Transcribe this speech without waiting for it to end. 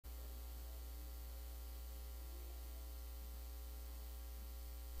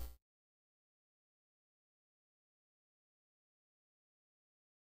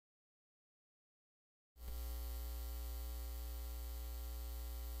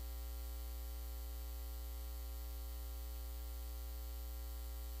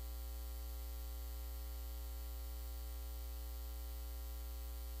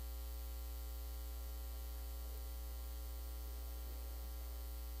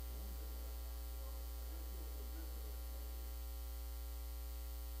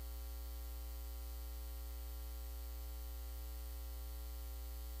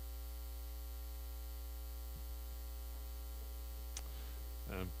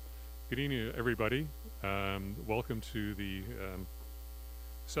Good evening, everybody. Welcome to the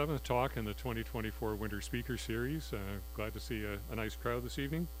 7th talk in the 2024 Winter Speaker Series. Glad to see a nice crowd this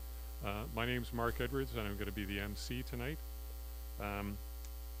evening. My name's Mark Edwards, and I'm going to be the MC tonight.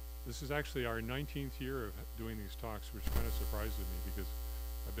 This is actually our 19th year of doing these talks, which kind of surprises me because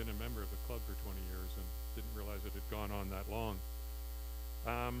I've been a member of the club for 20 years and didn't realize it had gone on that long.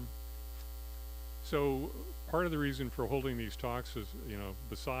 So part of the reason for holding these talks is,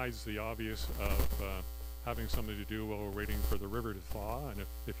 besides the obvious of having something to do while we're waiting for the river to thaw, and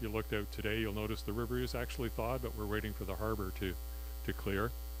if you looked out today, you'll notice the river is actually thawed, but we're waiting for the harbor to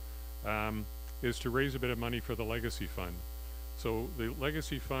clear, is to raise a bit of money for the Legacy Fund. So the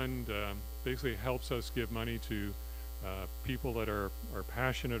Legacy Fund basically helps us give money to people that are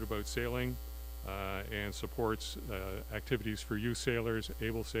passionate about sailing and supports activities for youth sailors,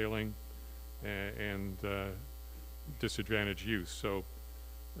 able sailing, and disadvantaged youth. So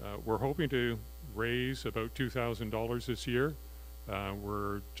we're hoping to raise about $2,000 this year.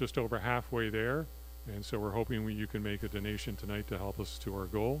 We're just over halfway there, and so we're hoping you can make a donation tonight to help us to our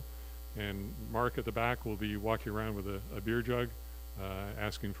goal. And Mark at the back will be walking around with a beer jug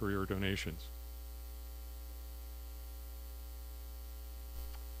asking for your donations.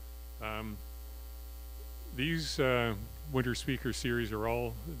 These Winter Speaker Series are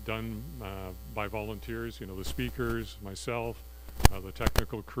all done by volunteers, the speakers, myself, the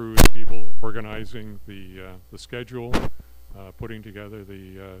technical crew, the people organizing the schedule, putting together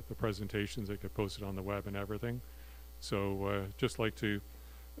the presentations that get posted on the web and everything. So just like to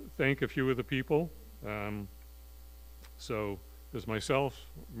thank a few of the people. So there's myself,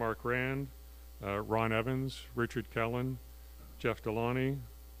 Mark Rand, Ron Evans, Richard Kellen, Jeff Deloney,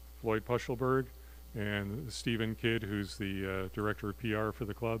 Floyd Puschelberg, and Stephen Kidd, who's the director of PR for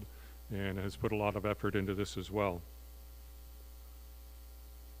the club and has put a lot of effort into this as well.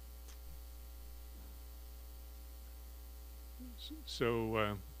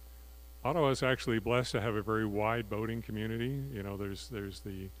 So Ottawa is actually blessed to have a very wide boating community. There's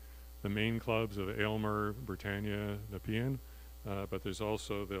the main clubs of Aylmer, Britannia, Nepean, but there's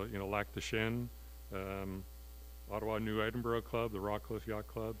also the Lac Deschenes, Ottawa New Edinburgh Club, the Rockcliffe Yacht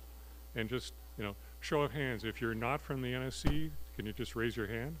Club, and just show of hands. If you're not from the NSC, can you just raise your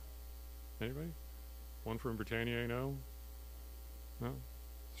hand? Anybody? One from Britannia, I know. No,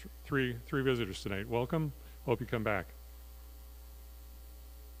 three visitors tonight. Welcome. Hope you come back.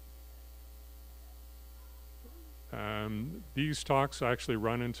 These talks actually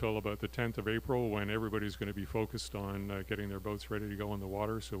run until about the 10th of April, when everybody's going to be focused on getting their boats ready to go in the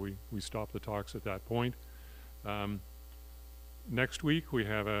water, so we stop the talks at that point. Next week we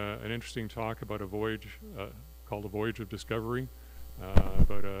have an interesting talk about a voyage called the Voyage of Discovery,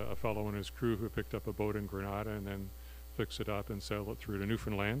 about a fellow and his crew who picked up a boat in Grenada and then fixed it up and sailed it through to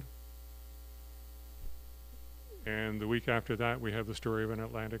Newfoundland. And the week after that, we have the story of an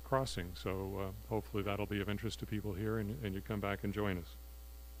Atlantic crossing. So hopefully that'll be of interest to people here, and you come back and join us.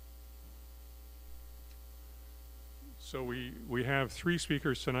 So we have 3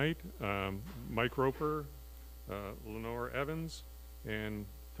 speakers tonight, Mike Roper, Leonore Evans, and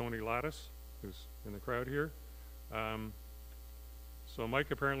Tony Latus, who's in the crowd here. So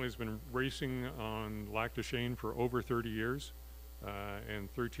Mike apparently has been racing on Lac Deschenes for over 30 years. And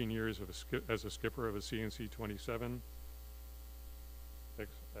 13 years as a skipper of a CNC 27 XL?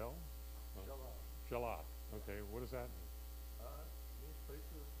 Shelah. Okay, what does that mean? Means place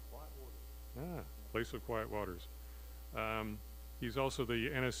of quiet waters. Place of quiet waters. He's also the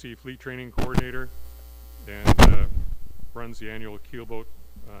NSC Fleet Training Coordinator and runs the annual keelboat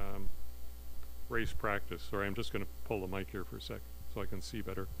race practice. Sorry, I'm just going to pull the mic here for a sec so I can see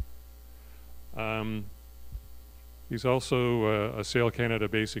better. He's also a Sail Canada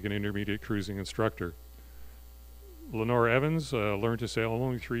Basic and Intermediate Cruising instructor. Leonore Evans learned to sail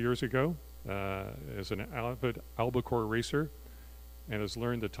only 3 years ago as an avid albacore racer, and has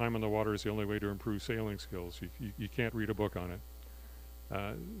learned that time on the water is the only way to improve sailing skills. You can't read a book on it.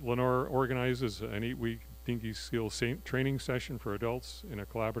 Leonore organizes an 8-week dinghy skills training session for adults in a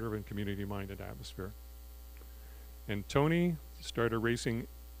collaborative and community-minded atmosphere. And Tony started racing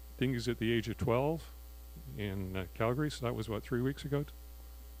dinghies at the age of 12 in Calgary, so that was what, 3 weeks ago?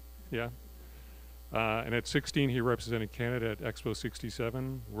 Yeah. And at 16 he represented Canada at Expo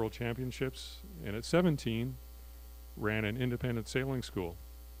 67 World Championships, and at 17 ran an independent sailing school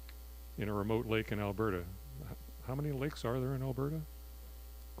in a remote lake in Alberta. How many lakes are there in Alberta?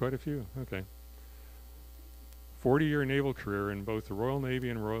 Quite a few. Okay. 40-year naval career in both the Royal Navy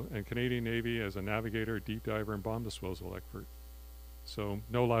and Canadian Navy as a navigator, deep diver, and bomb disposal expert. So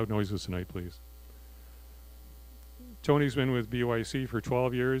no loud noises tonight, please. Tony's been with BYC for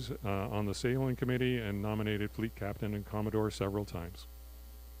 12 years on the sailing committee and nominated fleet captain and commodore several times.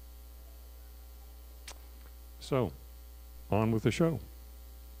 So, on with the show.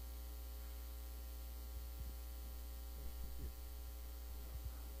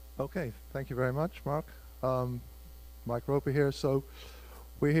 Okay, thank you very much, Mark. Mike Roper here. So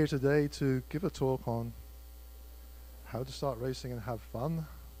we're here today to give a talk on how to start racing and have fun.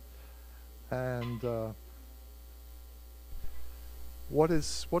 And what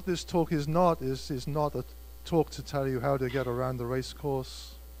this talk is not a talk to tell you how to get around the race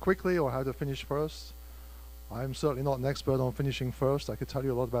course quickly or how to finish first. I'm certainly not an expert on finishing first. I could tell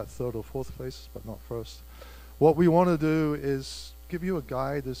you a lot about third or fourth places, but not first. What we want to do is give you a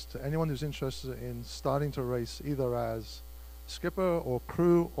guide as to anyone who's interested in starting to race either as skipper or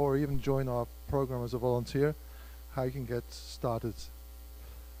crew or even join our program as a volunteer, how you can get started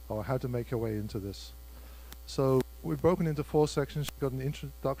or how to make your way into this. So we've broken into 4 sections. We've got an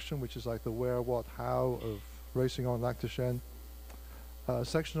introduction, which is like the where, what, how of racing on Lac Deschenes. A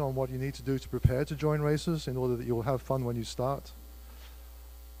section on what you need to do to prepare to join races in order that you'll have fun when you start.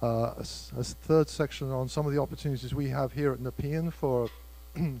 A third section on some of the opportunities we have here at Nepean for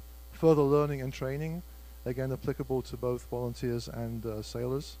further learning and training, again applicable to both volunteers and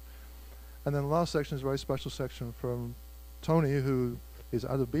sailors. And then the last section is a very special section from Tony, who is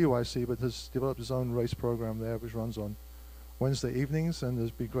out of BYC but has developed his own race program there, which runs on Wednesday evenings, and there's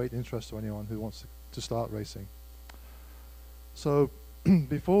be great interest to anyone who wants to start racing. So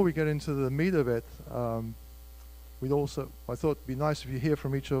before we get into the meat of it, I thought it'd be nice if you hear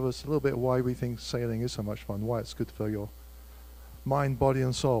from each of us a little bit why we think sailing is so much fun, why it's good for your mind, body,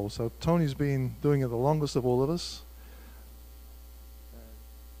 and soul. So Tony's been doing it the longest of all of us.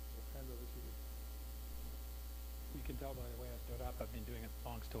 You can tell by the way I stood up, I've been doing it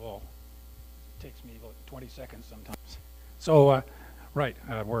longest of all. It takes me about 20 seconds sometimes. So, where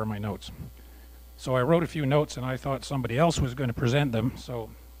are my notes? So I wrote a few notes and I thought somebody else was going to present them, so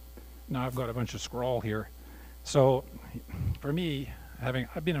now I've got a bunch of scrawl here. So for me,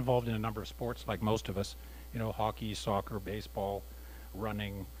 I've been involved in a number of sports like most of us, you know, hockey, soccer, baseball,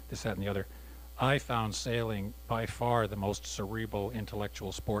 running, this, that, and the other. I found sailing by far the most cerebral,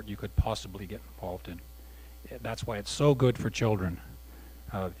 intellectual sport you could possibly get involved in. That's why it's so good for children.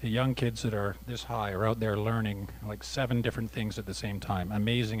 The young kids that are this high are out there learning like 7 different things at the same time.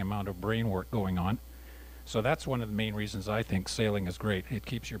 Amazing amount of brain work going on. So that's one of the main reasons I think sailing is great. It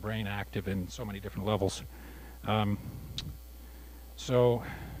keeps your brain active in so many different levels. So,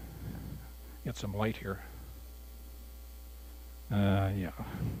 get some light here. Yeah.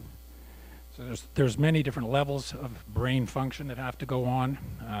 So there's many different levels of brain function that have to go on.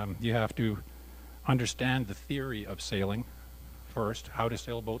 You have to understand the theory of sailing first. How do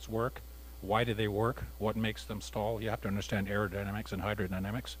sailboats work? Why do they work? What makes them stall? You have to understand aerodynamics and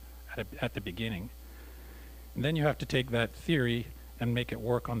hydrodynamics at the beginning. And then you have to take that theory and make it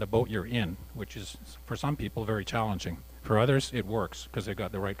work on the boat you're in, which is, for some people, very challenging. For others, it works because they've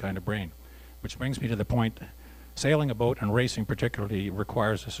got the right kind of brain. Which brings me to the point, sailing a boat and racing particularly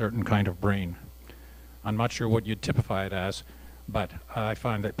requires a certain kind of brain. I'm not sure what you'd typify it as, but I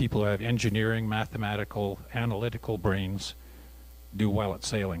find that people who have engineering, mathematical, analytical brains do well at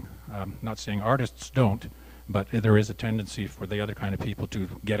sailing. Not saying artists don't, but there is a tendency for the other kind of people to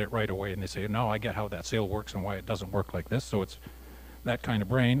get it right away, and they say, no, I get how that sail works and why it doesn't work like this. So it's that kind of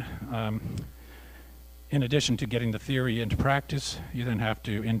brain. In addition to getting the theory into practice, you then have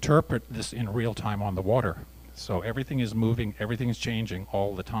to interpret this in real time on the water. So everything is moving, everything is changing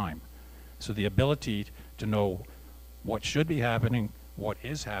all the time. So the ability to know what should be happening, what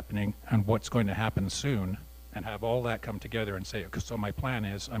is happening, and what's going to happen soon, and have all that come together and say, so my plan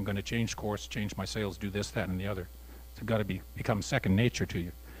is I'm going to change course, change my sails, do this, that, and the other. It's got to become second nature to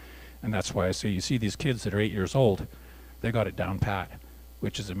you. And that's why I say you see these kids that are 8 years old, they got it down pat,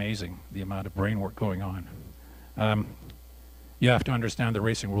 which is amazing, the amount of brain work going on. You have to understand the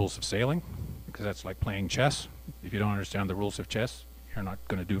racing rules of sailing, because that's like playing chess. If you don't understand the rules of chess, you're not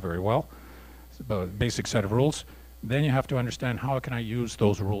going to do very well. It's about a basic set of rules. Then you have to understand how can I use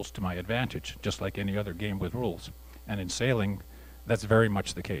those rules to my advantage, just like any other game with rules. And in sailing, that's very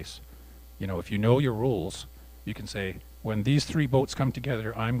much the case. You know, if you know your rules, you can say, when these 3 boats come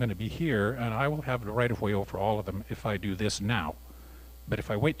together, I'm going to be here, and I will have the right of way over all of them if I do this now. But if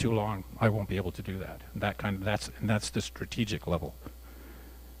I wait too long, I won't be able to do that. That's the strategic level.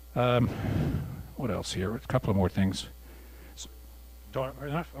 What else here? A couple of more things.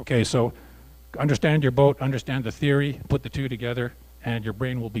 Okay, so understand your boat, understand the theory, put the 2 together, and your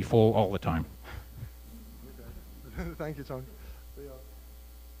brain will be full all the time. Okay. Thank you, Tony.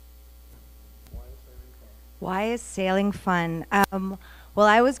 Why is sailing fun? Well,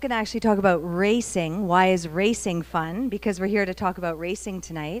 I was going to actually talk about racing. Why is racing fun? Because we're here to talk about racing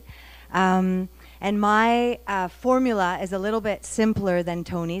tonight. And my formula is a little bit simpler than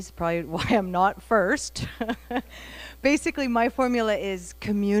Tony's, probably why I'm not first. Basically, my formula is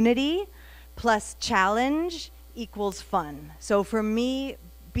community plus challenge equals fun. So for me,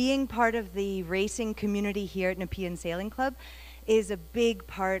 being part of the racing community here at Nepean Sailing Club is a big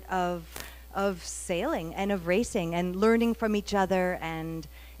part of sailing and of racing and learning from each other, and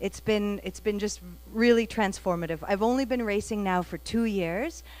it's been just really transformative. I've only been racing now for 2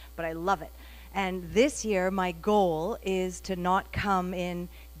 years, but I love it. And this year my goal is to not come in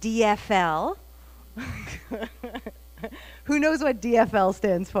DFL. Who knows what DFL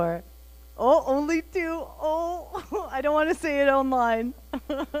stands for? Oh, only 2. Oh, I don't want to say it online.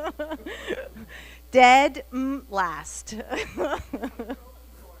 Dead last.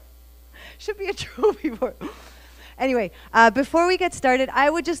 Should be a trophy for it. Anyway, before we get started,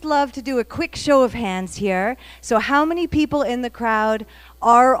 I would just love to do a quick show of hands here. So how many people in the crowd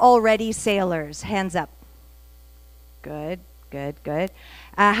are already sailors? Hands up. Good, good, good.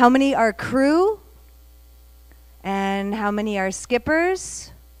 How many are crew? And how many are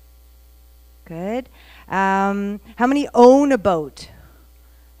skippers? Good. How many own a boat?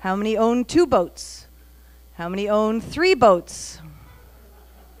 How many own 2 boats? How many own 3 boats?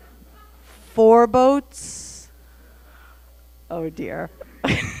 4 boats? Oh dear.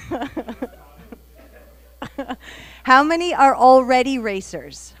 How many are already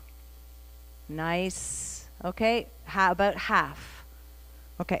racers? Nice. Okay, about half.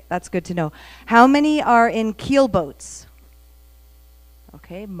 Okay, that's good to know. How many are in keel boats?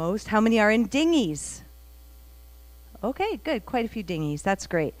 Okay, most. How many are in dinghies? Okay, good. Quite a few dinghies. That's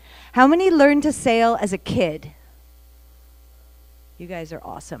great. How many learned to sail as a kid? You guys are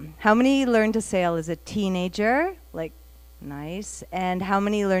awesome. How many learned to sail as a teenager? Like, nice. And how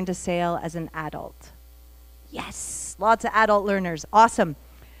many learned to sail as an adult? Yes, lots of adult learners. Awesome.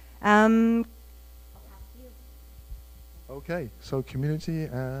 Okay, so community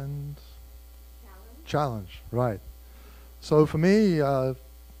and challenge, right. So for me, I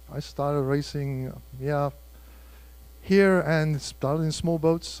started racing, here, and started in small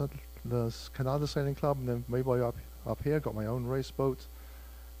boats at the Canada Sailing Club, and then way up here, got my own race boat,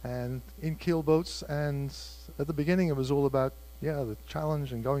 and in keel boats. And at the beginning, it was all about the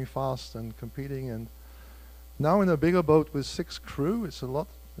challenge and going fast and competing. And now in a bigger boat with 6 crew, it's a lot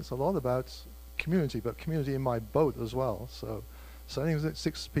about community, but community in my boat as well. So sailing with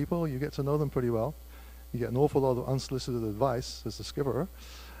 6 people, you get to know them pretty well. You get an awful lot of unsolicited advice as the skipper,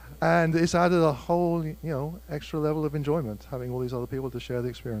 and it's added a whole extra level of enjoyment having all these other people to share the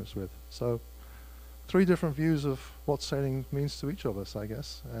experience with. So 3 different views of what sailing means to each of us, I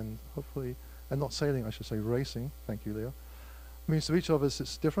guess, and hopefully, and not sailing, I should say racing, thank you, Leo, means to each of us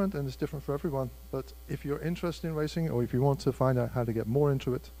it's different, and it's different for everyone. But if you're interested in racing, or if you want to find out how to get more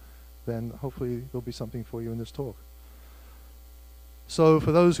into it, then hopefully there'll be something for you in this talk. So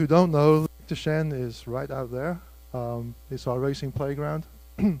for those who don't know, Lac Deschenes is right out there. It's our racing playground.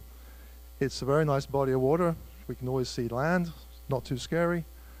 It's a very nice body of water. We can always see land, not too scary.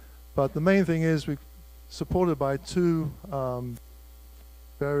 But the main thing is we're supported by 2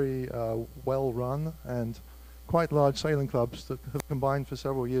 very well-run and quite large sailing clubs that have combined for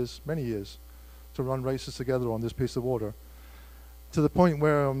several years, many years, to run races together on this piece of water. To the point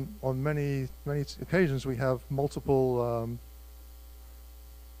where on many occasions we have multiple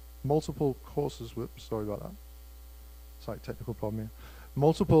courses. Whoops, sorry about that. Slight technical problem here.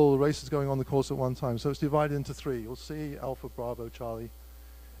 Multiple races going on the course at one time. So it's divided into 3. You'll see Alpha, Bravo, Charlie.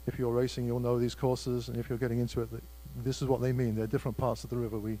 If you're racing, you'll know these courses, and if you're getting into it, this is what they mean. They're different parts of the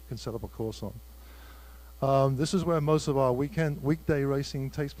river we can set up a course on. This is where most of our weekday racing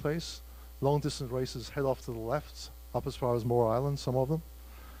takes place. Long distance races head off to the left, up as far as Moore Island, some of them.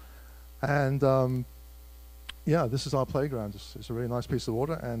 And this is our playground. It's a really nice piece of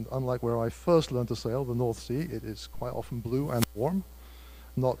water, and unlike where I first learned to sail, the North Sea, it is quite often blue and warm,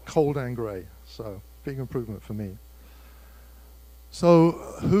 not cold and grey. So big improvement for me. So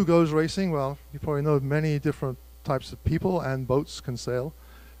who goes racing? Well, you probably know many different types of people and boats can sail.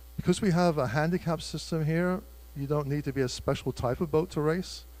 Because we have a handicap system here, you don't need to be a special type of boat to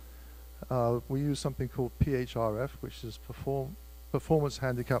race. We use something called PHRF, which is Performance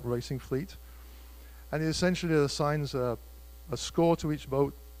Handicap Racing Fleet. And it essentially assigns a score to each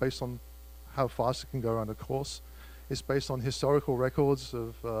boat based on how fast it can go around a course. It's based on historical records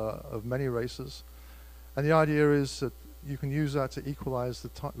of many races. And the idea is that you can use that to equalize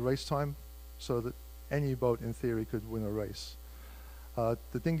the race time so that any boat in theory could win a race.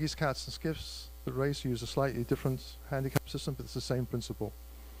 The dinghies, cats, and skiffs that race use a slightly different handicap system, but it's the same principle.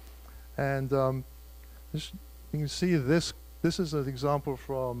 And you can see this. This is an example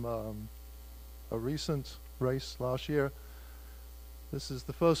from a recent race last year. This is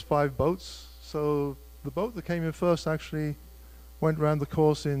the first 5 boats. So the boat that came in first actually went around the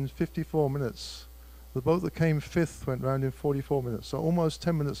course in 54 minutes. The boat that came 5th went round in 44 minutes, so almost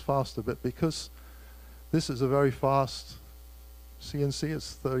 10 minutes faster. But because this is a very fast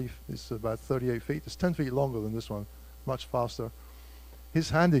CNC, it's about 38 feet. It's 10 feet longer than this one, much faster. His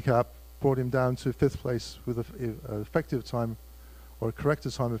handicap brought him down to 5th place with an effective time, or a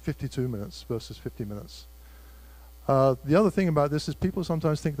corrected time of 52 minutes versus 50 minutes. The other thing about this is people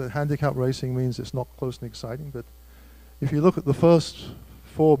sometimes think that handicap racing means it's not close and exciting, but if you look at the first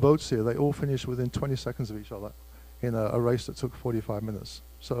 4 boats here, they all finished within 20 seconds of each other in a race that took 45 minutes.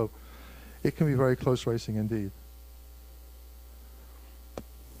 So it can be very close racing indeed.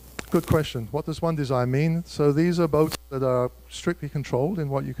 Good question. What does one design mean? So these are boats that are strictly controlled in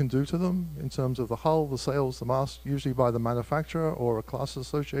what you can do to them in terms of the hull, the sails, the mast, usually by the manufacturer or a class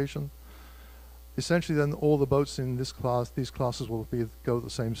association. Essentially then all the boats in these classes will go at the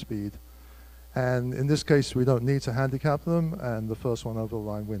same speed. And in this case we don't need to handicap them, and the first one over the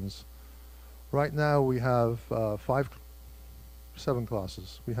line wins. Right now we have 7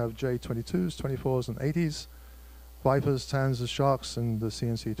 classes. We have J22s, 24s and 80s, Vipers, Tans, Sharks, and the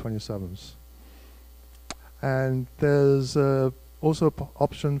CNC 27s. And there's also an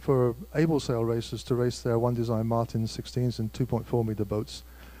option for able sail racers to race their One Design Martin 16s and 2.4 meter boats.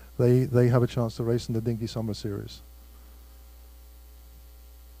 They have a chance to race in the Dinghy Summer Series.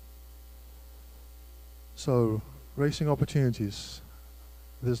 So, racing opportunities.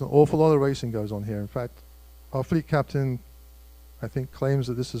 There's an awful lot of racing goes on here. In fact, our fleet captain, I think, claims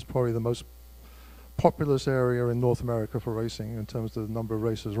that this is probably the most populous area in North America for racing in terms of the number of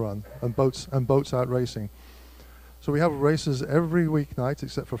races run, and boats out racing. So we have races every weeknight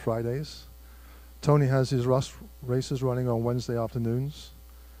except for Fridays. Tony has his Rust races running on Wednesday afternoons.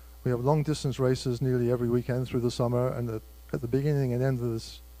 We have long distance races nearly every weekend through the summer, and at the beginning and end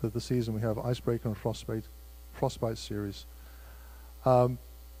of the season we have Icebreaker and Frostbite series.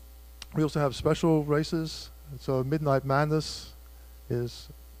 We also have special races. So Midnight Madness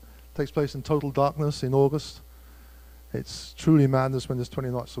takes place in total darkness in August. It's truly madness when there's 20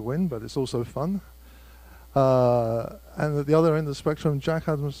 knots of wind, but it's also fun. And at the other end of the spectrum, Jack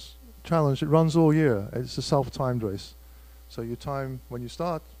Adams Challenge, it runs all year. It's a self-timed race. So you time when you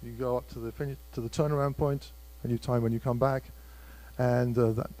start, you go up to the turnaround point, and you time when you come back, and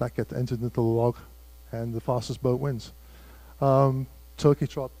that gets entered into the log, and the fastest boat wins. Turkey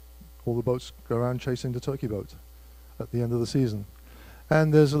Trot, all the boats go around chasing the turkey boat at the end of the season.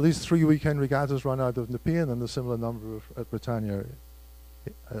 And there's at least 3 weekend regattas run out of Nepean and a similar number at Britannia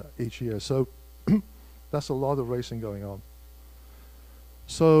each year. So that's a lot of racing going on.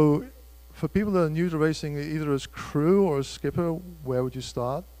 So for people that are new to racing, either as crew or as skipper, where would you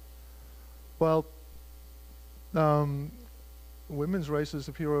start? Well, women's races,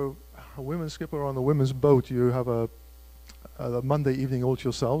 if you're a women's skipper on a women's boat, you have a Monday evening all to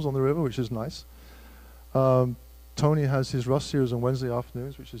yourselves on the river, which is nice. Tony has his Rust series on Wednesday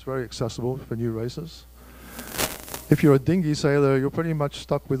afternoons, which is very accessible for new racers. If you're a dinghy sailor, you're pretty much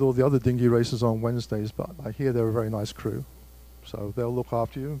stuck with all the other dinghy races on Wednesdays, but I hear they're a very nice crew, so they'll look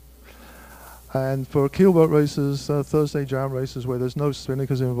after you. And for keelboat races, Thursday jam races where there's no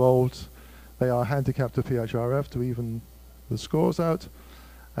spinnakers involved, they are handicapped to PHRF to even the scores out,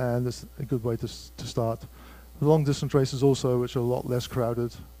 and it's a good way to start. The long distance races also, which are a lot less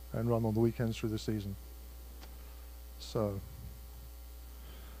crowded and run on the weekends through the season. So,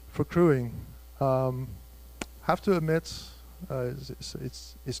 for crewing, have to admit,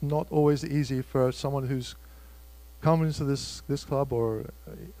 it's not always easy for someone who's come into this club, or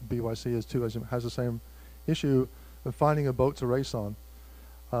BYC has the same issue of finding a boat to race on.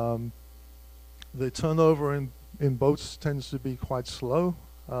 The turnover in boats tends to be quite slow.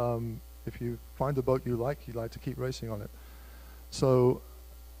 If you find a boat you like to keep racing on it. So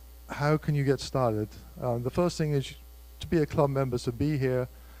how can you get started? The first thing is to be a club member, to be here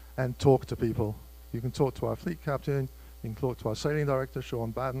and talk to people. You can talk to our fleet captain, you can talk to our sailing director, Sean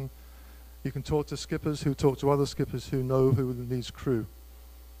Batten. You can talk to skippers who talk to other skippers who know who needs crew.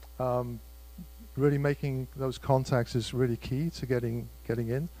 Really making those contacts is really key to getting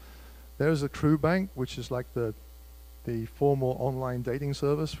in. There's a crew bank, which is like the formal online dating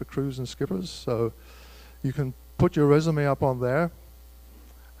service for crews and skippers. So you can put your resume up on there,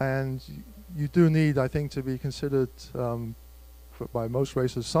 and you do need, I think, to be considered by most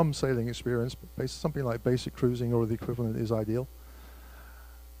racers some sailing experience, but something like basic cruising or the equivalent is ideal.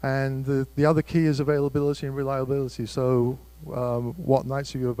 And the other key is availability and reliability. So what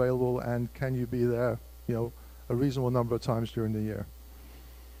nights are you available, and can you be there, you know, a reasonable number of times during the year?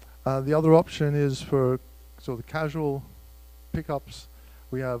 The other option is for sort of casual pickups.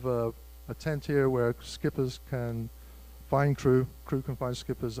 We have a tent here where skippers can find crew can find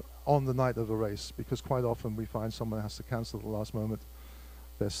skippers on the night of a race, because quite often we find someone has to cancel at the last moment.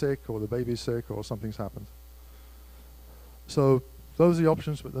 They're sick, or the baby's sick, or something's happened. So those are the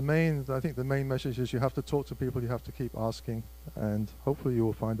options, but I think the main message is you have to talk to people, you have to keep asking, and hopefully you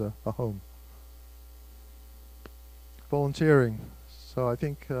will find a home. Volunteering. So I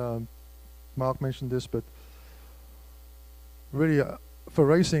think Mark mentioned this, but really for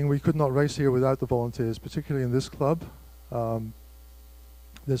racing, we could not race here without the volunteers, particularly in this club.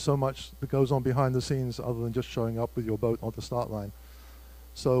 There's so much that goes on behind the scenes other than just showing up with your boat on the start line.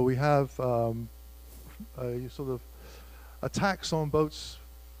 So we have a sort of a tax on boats.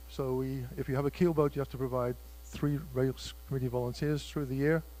 So if you have a keel boat, you have to provide 3 race committee volunteers through the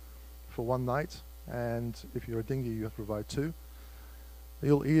year for 1 night. And if you're a dinghy, you have to provide 2.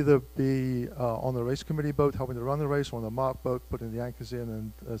 You'll either be on the race committee boat helping to run the race, or on a mark boat putting the anchors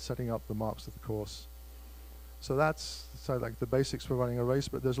in and setting up the marks of the course. So that's like the basics for running a race,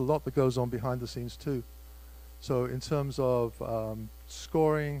 but there's a lot that goes on behind the scenes too. So in terms of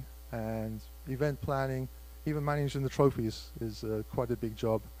scoring and event planning, even managing the trophies is quite a big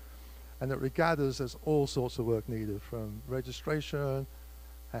job. And at regattas, there's all sorts of work needed, from registration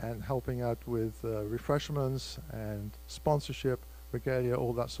and helping out with refreshments and sponsorship, regalia,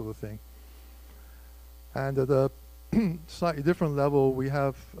 all that sort of thing. And at a slightly different level, we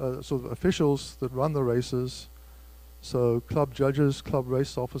have sort of officials that run the races. So club judges, club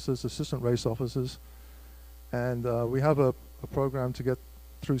race officers, assistant race officers. And we have a program to get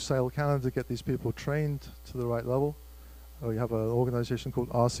through Sail Canada to get these people trained to the right level. We have an organization called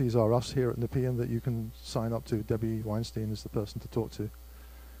RCs R Us here at Nepean that you can sign up to. Debbie Weinstein is the person to talk to.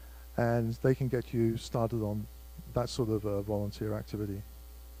 And they can get you started on that sort of volunteer activity.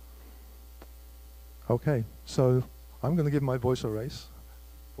 Okay, so I'm going to give my voice a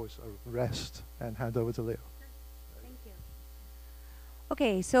rest, and hand over to Leo. Thank you.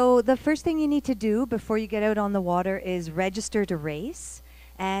 Okay, so the first thing you need to do before you get out on the water is register to race.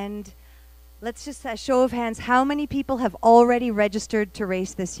 And let's just a show of hands, how many people have already registered to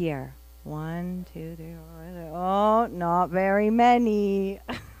race this year? 1, 2, 3, 4. Oh, not very many.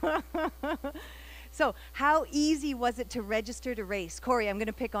 So how easy was it to register to race? Corey, I'm going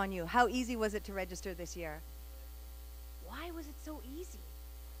to pick on you. How easy was it to register this year? Why was it so easy?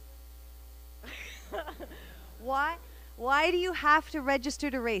 Why do you have to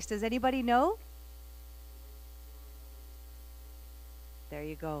register to race? Does anybody know? There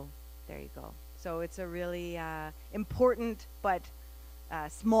you go. There you go. So it's a really important but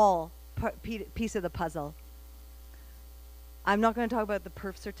small piece of the puzzle. I'm not going to talk about the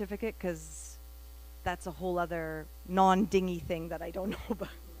perf certificate because that's a whole other non-dinghy thing that I don't know about.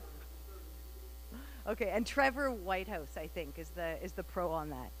 Okay, and Trevor Whitehouse, I think, is the pro on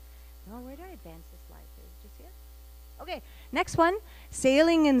that. No, where do I advance the slide to? Just here? Okay, next one,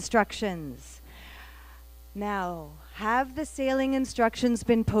 sailing instructions. Now, have the sailing instructions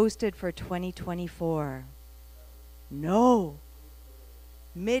been posted for 2024? No.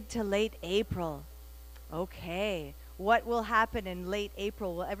 Mid to late April. Okay. What will happen in late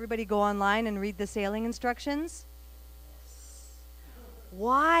April? Will everybody go online and read the sailing instructions?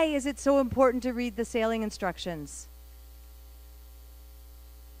 Why is it so important to read the sailing instructions?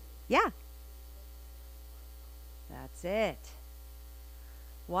 Yeah. That's it.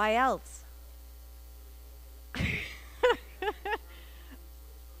 Why else?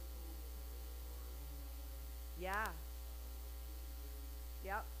 Yeah.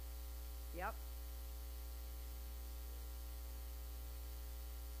 Yep. Yep.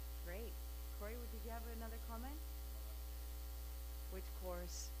 Great. Corey, did you have another comment? Which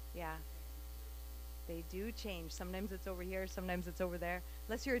course? Yeah. They do change. Sometimes it's over here, sometimes it's over there.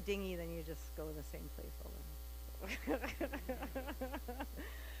 Unless you're a dinghy, then you just go to the same place over.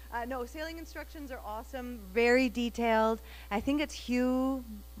 No, sailing instructions are awesome, very detailed. I think it's Hugh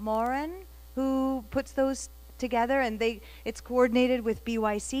Moran who puts those together, and it's coordinated with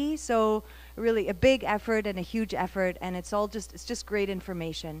BYC, so really a big effort and a huge effort, and it's just great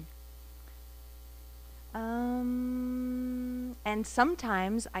information. And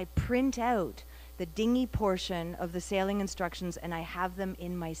sometimes I print out the dinghy portion of the sailing instructions and I have them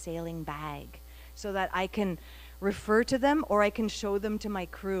in my sailing bag so that I can refer to them, or I can show them to my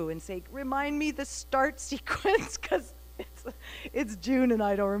crew and say, remind me the start sequence, because it's June and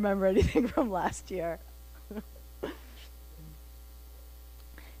I don't remember anything from last year.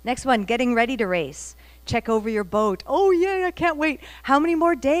 Next one, getting ready to race. Check over your boat. Oh, yeah, I can't wait. How many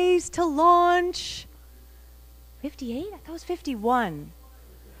more days to launch? 58? I thought it was 51.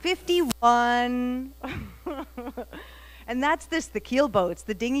 51. And that's the keel boats.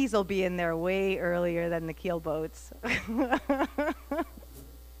 The dinghies will be in there way earlier than the keel boats.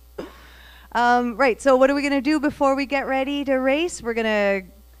 Right, so what are we going to do before we get ready to race? We're going to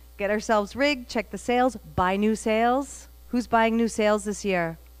get ourselves rigged, check the sails, buy new sails. Who's buying new sails this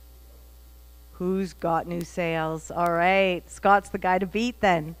year? Who's got new sails? All right, Scott's the guy to beat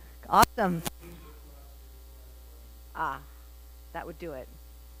then. Awesome. That would do it.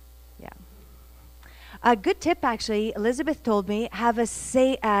 Yeah. A good tip, actually, Elizabeth told me, have a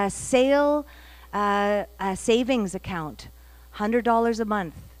sail savings account, $100 a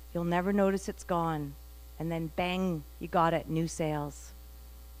month. You'll never notice it's gone. And then bang, you got it, new sails.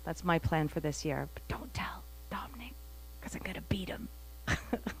 That's my plan for this year. But don't tell Dominic, because I'm going to beat him.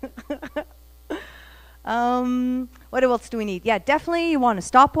 What else do we need? Yeah, definitely you want a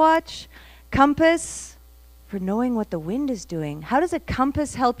stopwatch, compass, for knowing what the wind is doing. How does a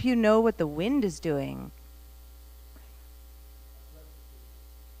compass help you know what the wind is doing?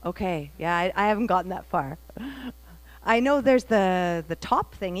 Okay, yeah, I haven't gotten that far. I know there's the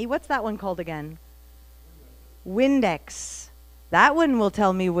top thingy. What's that one called again? Windex. That one will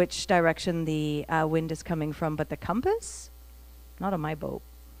tell me which direction the wind is coming from, but the compass? Not on my boat.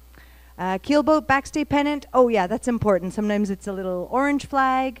 Keel boat, backstay pennant. Oh yeah, that's important. Sometimes it's a little orange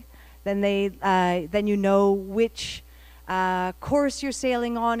flag. Then then you know which course you're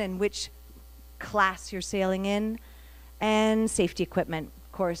sailing on and which class you're sailing in. And safety equipment,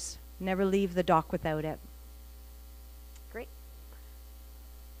 of course. Never leave the dock without it. Great.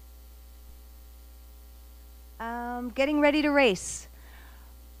 Getting ready to race.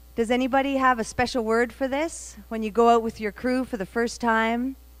 Does anybody have a special word for this? When you go out with your crew for the first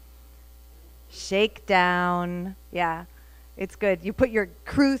time? Shakedown. Yeah. It's good. You put your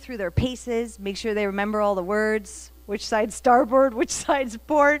crew through their paces, make sure they remember all the words, which side's starboard, which side's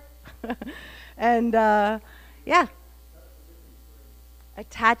port. And yeah.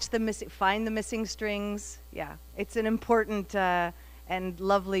 Attach the find the missing strings. Yeah. It's an important and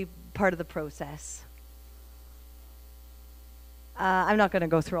lovely part of the process. I'm not going to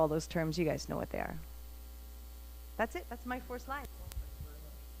go through all those terms. You guys know what they are. That's it. That's my 4 slides.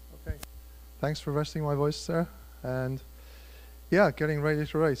 Okay. Thanks for resting my voice there. And yeah, getting ready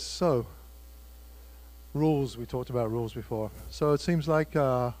to race. So, rules. We talked about rules before. So it seems like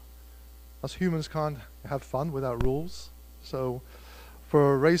us humans can't have fun without rules. So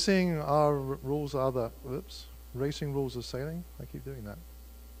for racing, our rules are the, racing rules of sailing. I keep doing that.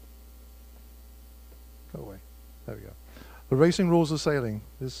 Go away. There we go. The racing rules of sailing.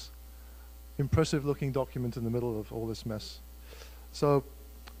 This impressive looking document in the middle of all this mess. So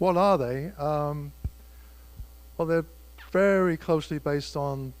what are they? Well, they're very closely based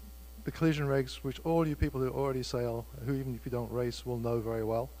on the collision regs, which all you people who already sail, who even if you don't race, will know very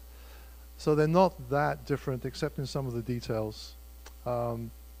well. So they're not that different, except in some of the details.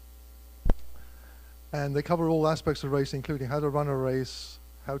 And they cover all aspects of racing, including how to run a race,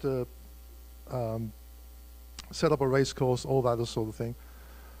 how to set up a race course, all that sort of thing.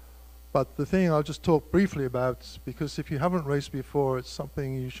 But the thing I'll just talk briefly about, because if you haven't raced before, it's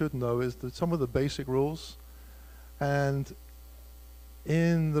something you should know, is that some of the basic rules. And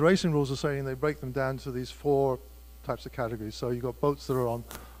in the racing rules of sailing, they break them down to these 4 types of categories. So you've got boats that are on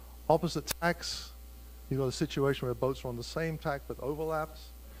opposite tacks. You've got a situation where boats are on the same tack but overlapped.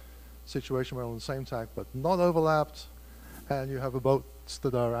 Situation where on the same tack but not overlapped. And you have boats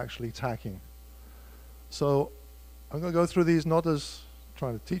that are actually tacking. So I'm going to go through these not as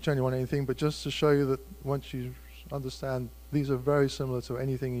trying to teach anyone anything, but just to show you that once you understand, these are very similar to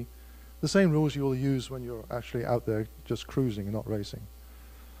anything, the same rules you will use when you're actually out there just cruising and not racing.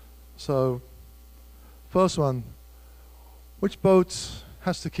 So, first one, which boat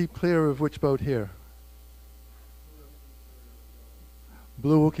has to keep clear of which boat here?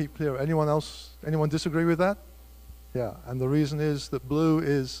 Blue will keep clear. Anyone else, anyone disagree with that? Yeah, and the reason is that blue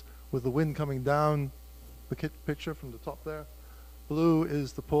is with the wind coming down the picture from the top there. Blue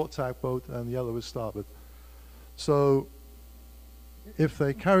is the port tack boat and yellow is starboard. So if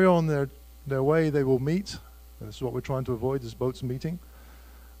they carry on their way, they will meet. This is what we're trying to avoid, is boats meeting.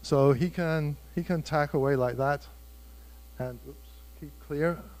 So he can tack away like that and keep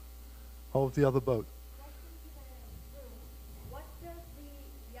clear of the other boat. What does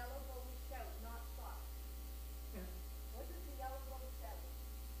the yellow boat shout, not stop? What does the yellow boat shout?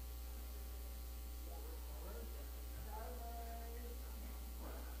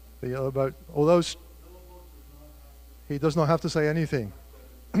 The yellow boat, although he does not have to say anything.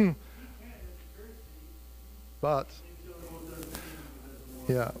 But,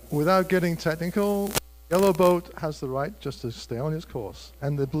 yeah, without getting technical, yellow boat has the right just to stay on its course.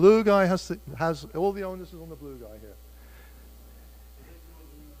 And the blue guy has all the onus is on the blue guy here.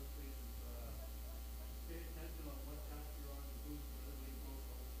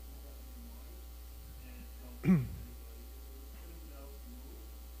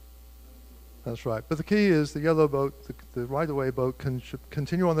 That's right. But the key is the yellow boat, the right-of-way boat, should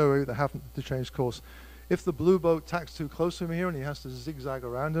continue on their way without having to change course. If the blue boat tacks too close to him here and he has to zigzag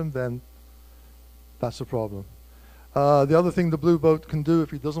around him, then that's a problem. The other thing the blue boat can do, if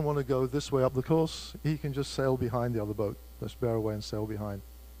he doesn't want to go this way up the course, he can just sail behind the other boat. Just bear away and sail behind.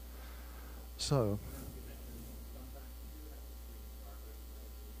 So,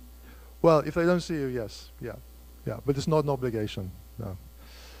 well, if they don't see you, yes, yeah, but it's not an obligation, no.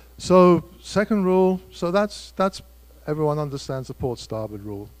 So, second rule, so that's everyone understands the port starboard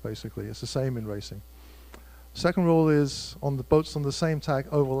rule, basically. It's the same in racing. Second rule is on the boats on the same tack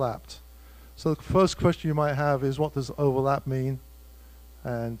overlapped. So the first question you might have is, what does overlap mean?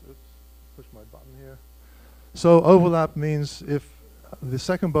 And oops, push my button here. So overlap means if the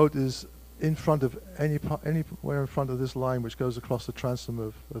second boat is in front of anywhere in front of this line which goes across the transom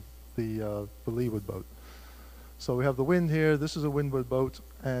of the leeward boat. So we have the wind here, this is a windward boat,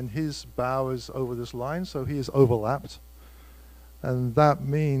 and his bow is over this line, so he is overlapped. And that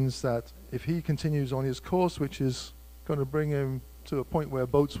means that if he continues on his course, which is going to bring him to a point where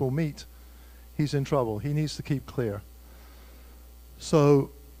boats will meet, he's in trouble. He needs to keep clear.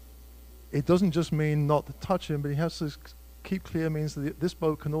 So it doesn't just mean not to touch him, but he has to keep clear means that this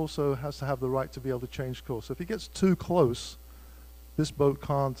boat has to have the right to be able to change course. So if he gets too close, this boat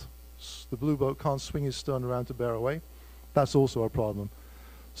can't, the blue boat can't swing his stern around to bear away. That's also a problem.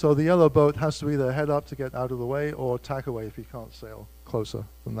 So the yellow boat has to either head up to get out of the way or tack away if he can't sail closer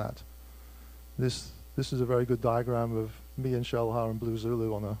than that. This is a very good diagram of me and Shelhar and Blue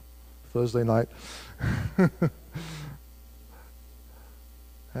Zulu on a Thursday night.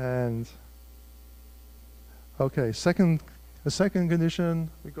 And okay, the second condition,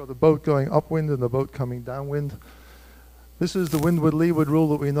 we've got the boat going upwind and the boat coming downwind. This is the windward-leeward rule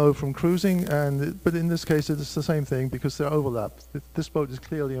that we know from cruising, but in this case it's the same thing because they're overlapped. This boat is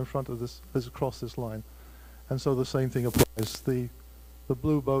clearly in front of this, is across this line. And so the same thing applies. The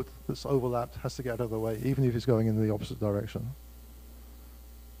blue boat that's overlapped has to get out of the way, even if it's going in the opposite direction.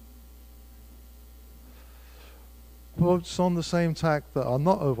 Boats on the same tack that are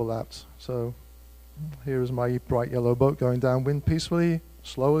not overlapped. So here is my bright yellow boat going downwind peacefully,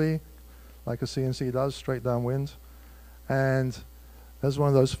 slowly, like a CNC does, straight downwind. And there's one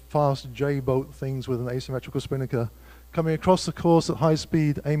of those fast J-boat things with an asymmetrical spinnaker coming across the course at high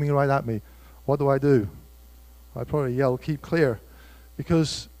speed, aiming right at me. What do? I probably yell, keep clear,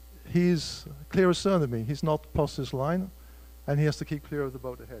 because he's clear astern of me. He's not past this line, and he has to keep clear of the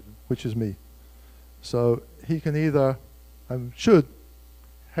boat ahead, which is me. So he can either, should,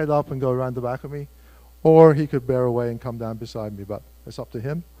 head up and go around the back of me, or he could bear away and come down beside me, but it's up to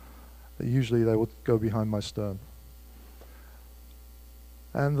him. Usually they would go behind my stern.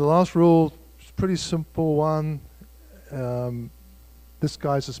 And the last rule is a pretty simple one. This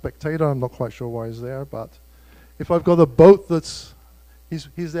guy's a spectator. I'm not quite sure why he's there, but if I've got a boat that's,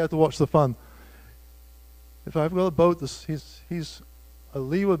 he's there to watch the fun. If I've got a boat that's, he's a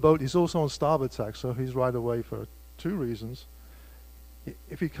leeward boat, he's also on starboard tack, so he's right away for two reasons.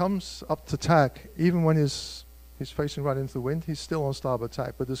 If he comes up to tack, even when he's facing right into the wind, he's still on starboard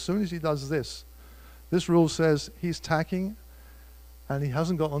tack. But as soon as he does this rule says he's tacking and he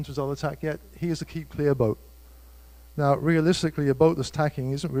hasn't got onto his other tack yet, he is a keep clear boat. Now, realistically, a boat that's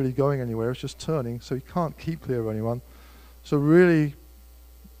tacking isn't really going anywhere, it's just turning, so he can't keep clear of anyone. So really,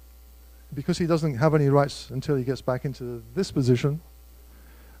 because he doesn't have any rights until he gets back into this position,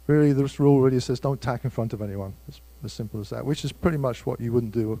 really this rule really says don't tack in front of anyone. It's as simple as that, which is pretty much what you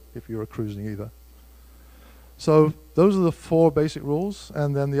wouldn't do if you were cruising either. So those are the four basic rules,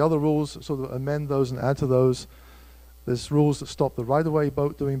 and then the other rules sort of amend those and add to those. There's rules that stop the right-of-way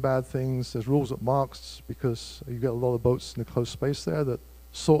boat doing bad things. There's rules at marks because you get a lot of boats in a close space there that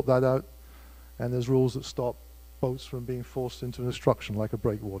sort that out. And there's rules that stop boats from being forced into an obstruction like a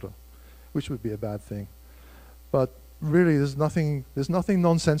breakwater, which would be a bad thing. But really, there's nothing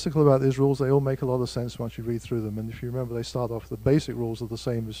nonsensical about these rules. They all make a lot of sense once you read through them. And if you remember, they start off, the basic rules are the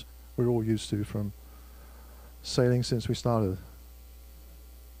same as we're all used to from sailing since we started.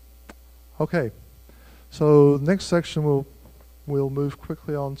 Okay. So next section we'll move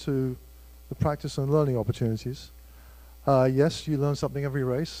quickly on to the practice and learning opportunities. Yes, you learn something every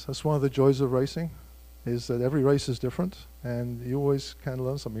race. That's one of the joys of racing. is that every race is different, and you always can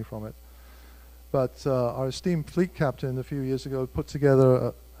learn something from it. But our esteemed fleet captain a few years ago put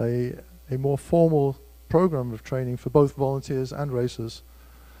together a more formal program of training for both volunteers and racers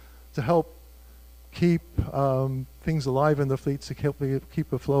to help keep things alive in the fleet, to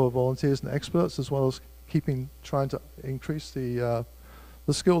keep a flow of volunteers and experts, as well as trying to increase the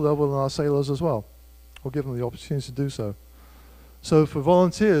skill level in our sailors as well, or give them the opportunity to do so. So for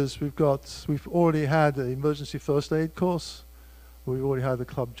volunteers, we've already had an emergency first aid course. We've already had the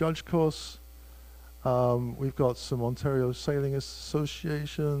club judge course. We've got some Ontario Sailing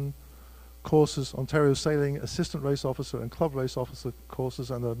Association courses, Ontario Sailing Assistant Race Officer and Club Race Officer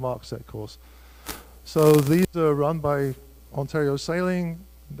courses, and a Mark Set course. So these are run by Ontario Sailing.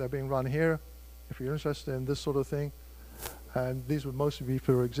 They're being run here, if you're interested in this sort of thing. And these would mostly be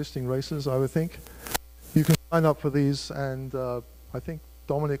for existing racers, I would think. You can sign up for these, and I think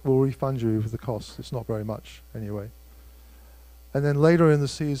Dominic will refund you for the cost. It's not very much, anyway. And then later in the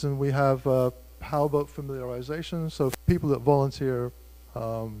season, we have powerboat familiarization. So for people that volunteer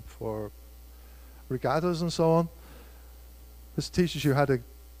for regattas and so on, this teaches you how to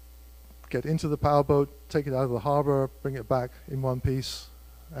get into the powerboat, take it out of the harbor, bring it back in one piece,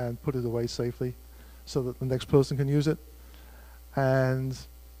 and put it away safely so that the next person can use it. And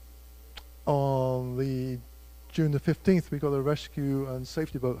on the June the 15th, we got a rescue and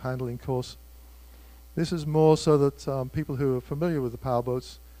safety boat handling course. This is more so that people who are familiar with the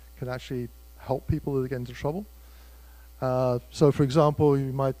powerboats can actually help people that get into trouble. So for example,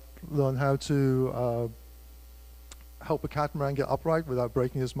 you might learn how to help a catamaran get upright without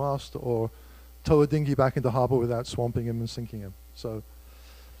breaking his mast, or tow a dinghy back into harbor without swamping him and sinking him. So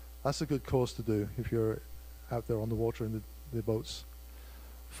that's a good course to do if you're out there on the water in the boats.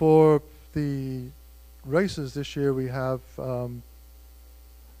 For the races this year, we have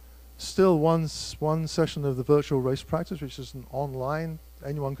still one session of the virtual race practice, which is an online,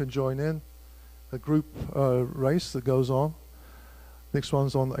 anyone can join in, a group race that goes on. Next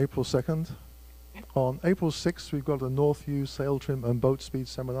one's on April 2nd. On April 6th, we've got a North View Sail Trim and Boat Speed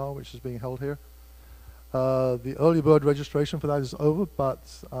Seminar, which is being held here. The early bird registration for that is over, but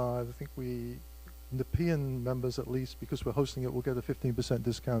I think Nepean members at least, because we're hosting it, will get a 15%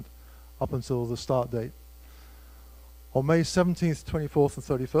 discount up until the start date. On May 17th, 24th,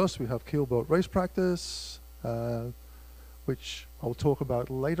 and 31st, we have keelboat race practice, which I'll talk about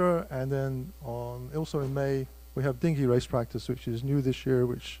later. And then also in May, we have dinghy race practice, which is new this year,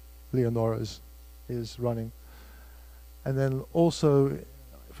 which Leonore is running. And then also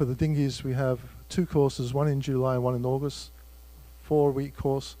for the dinghies, we have two courses, one in July and one in August, 4-week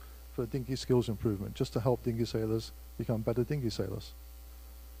course for dinghy skills improvement, just to help dinghy sailors become better dinghy sailors.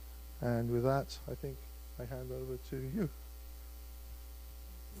 And with that, I think I hand over to you.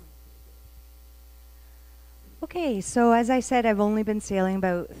 Okay, so as I said, I've only been sailing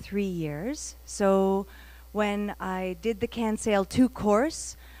about 3 years. So when I did the Can Sail 2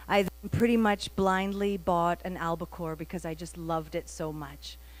 course, I then pretty much blindly bought an albacore because I just loved it so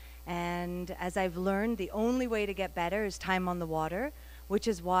much. And as I've learned, the only way to get better is time on the water, which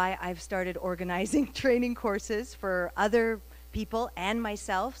is why I've started organizing training courses for other people and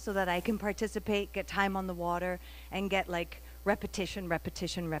myself so that I can participate, get time on the water, and get like repetition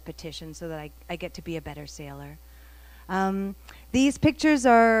so that I get to be a better sailor. These pictures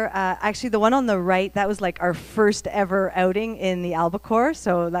are actually the one on the right, that was like our first ever outing in the albacore,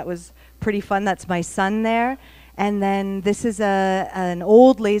 so that was pretty fun. That's my son there. And then this is an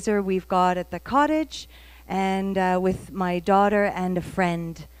old laser we've got at the cottage, and with my daughter and a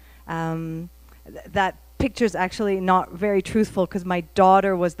friend. That picture's actually not very truthful because my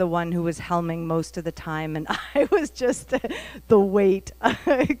daughter was the one who was helming most of the time, and I was just the weight,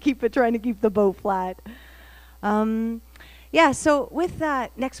 trying to keep the boat flat. Yeah, so with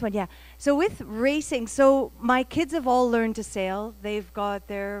that, next one, yeah. So with racing, so my kids have all learned to sail. They've got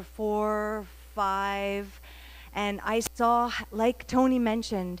their 4, 5, and I saw, like Tony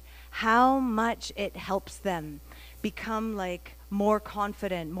mentioned, how much it helps them become like more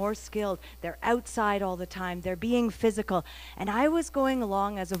confident, more skilled. They're outside all the time. They're being physical. And I was going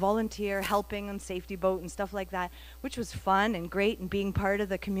along as a volunteer, helping on safety boat and stuff like that, which was fun and great and being part of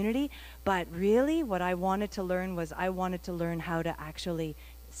the community. But really what I wanted to learn was I wanted to learn how to actually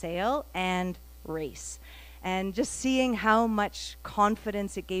sail and race. And just seeing how much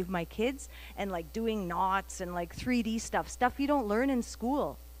confidence it gave my kids, and like doing knots and like 3D stuff you don't learn in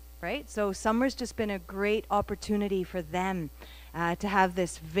school, right? So summer's just been a great opportunity for them to have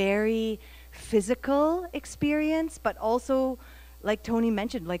this very physical experience, but also, like Tony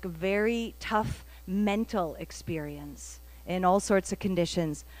mentioned, like a very tough mental experience. in all sorts of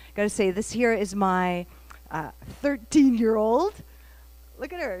conditions. Gotta say, this here is my 13-year-old.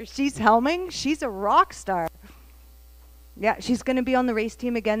 Look at her. She's helming. She's a rock star. Yeah, she's going to be on the race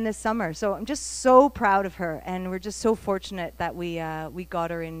team again this summer. So I'm just so proud of her, and we're just so fortunate that we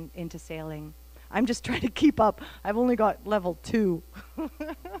got her into sailing. I'm just trying to keep up. I've only got level 2.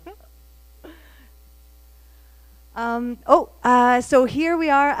 So here we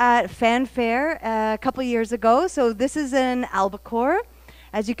are at Fanfare a couple years ago. So this is an albacore.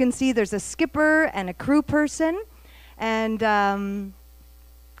 As you can see, there's a skipper and a crew person. And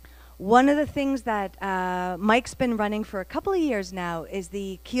one of the things that Mike's been running for a couple of years now is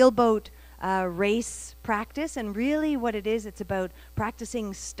the keelboat race practice. And really what it is, it's about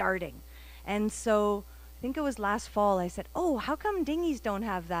practicing starting. And so I think it was last fall, I said, oh, how come dinghies don't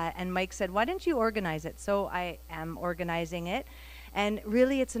have that? And Mike said, why don't you organize it? So I am organizing it. And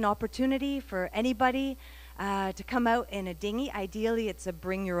really, it's an opportunity for anybody to come out in a dinghy. Ideally, it's a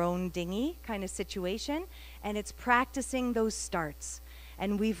bring your own dinghy kind of situation. And it's practicing those starts.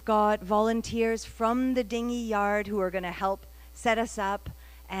 And we've got volunteers from the dinghy yard who are going to help set us up.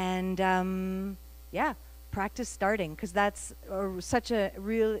 And yeah, practice starting, because that's such a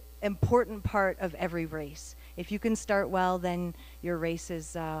real important part of every race. If you can start well, then your race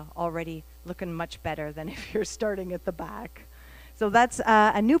is already looking much better than if you're starting at the back. So that's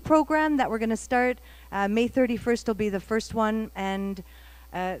a new program that we're going to start. May 31st will be the first one, and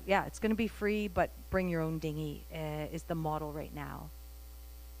yeah, it's going to be free, but bring your own dinghy is the model right now.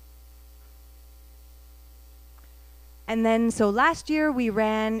 And then, so last year we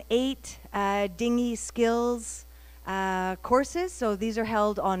ran 8 dinghy skills courses. So these are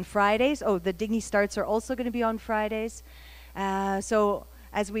held on Fridays. Oh, the dinghy starts are also going to be on Fridays. So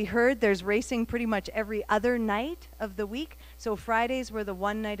as we heard, there's racing pretty much every other night of the week. So Fridays were the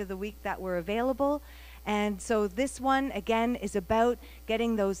one night of the week that were available. And so this one, again, is about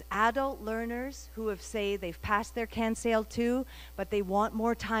getting those adult learners who have, say, they've passed their Can Sail 2, but they want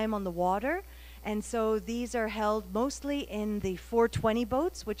more time on the water. And so these are held mostly in the 420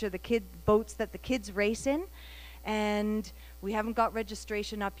 boats, which are the boats that the kids race in. And we haven't got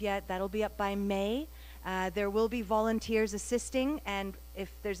registration up yet. That'll be up by May. There will be volunteers assisting, and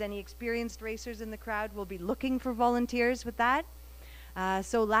if there's any experienced racers in the crowd, we'll be looking for volunteers with that.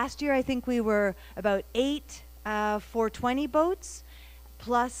 So last year, I think we were about 8 420 boats,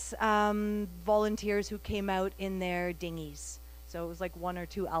 plus volunteers who came out in their dinghies. So it was like 1 or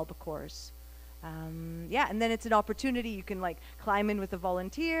 2 albacores. Yeah, and then it's an opportunity. You can like climb in with a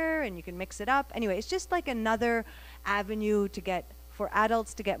volunteer and you can mix it up. Anyway, it's just like another avenue to get, for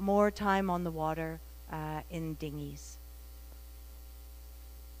adults to get more time on the water in dinghies.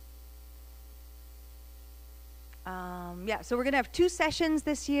 Yeah, so we're going to have 2 sessions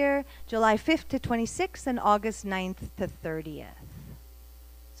this year, July 5th to 26th and August 9th to 30th.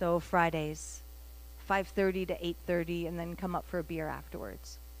 So Fridays, 5:30 to 8:30, and then come up for a beer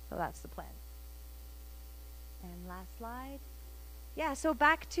afterwards. So that's the plan. And last slide. Yeah, so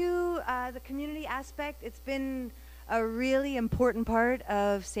back to the community aspect. It's been a really important part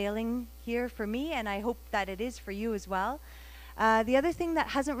of sailing here for me, and I hope that it is for you as well. The other thing that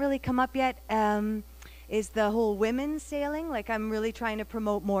hasn't really come up yet is the whole women's sailing. Like, I'm really trying to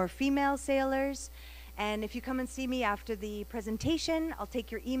promote more female sailors. And if you come and see me after the presentation, I'll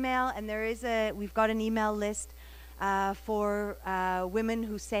take your email, and we've got an email list for women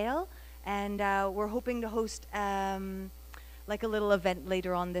who sail. And we're hoping to host like a little event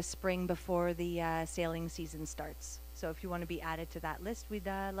later on this spring before the sailing season starts. So if you want to be added to that list, we'd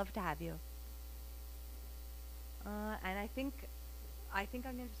love to have you. And I think I'm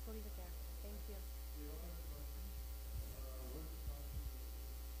going to just leave it there. Thank you.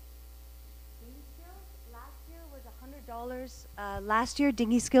 Dinghy skills, last year was $100. Last year,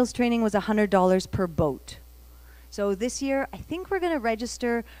 dinghy skills training was $100 per boat. So this year, I think we're going to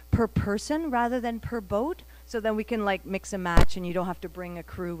register per person rather than per boat, so then we can like mix and match, and you don't have to bring a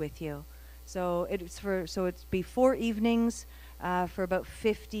crew with you. So it's be 4 evenings for about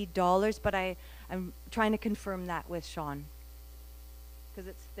 $50. But I'm trying to confirm that with Sean,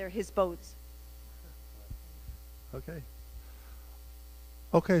 because they're his boats. Okay.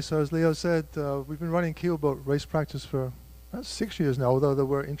 Okay, so as Leo said, we've been running keelboat race practice for about 6 years now, although there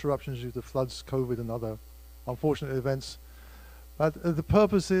were interruptions due to floods, COVID, and other unfortunate events. But the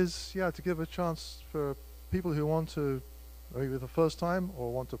purpose is, yeah, to give a chance for people who want to, maybe the first time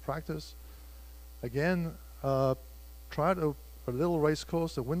or want to practice, again, try out a little race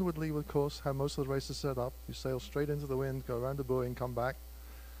course, a windward-leeward course, how most of the races set up. You sail straight into the wind, go around the buoy and come back.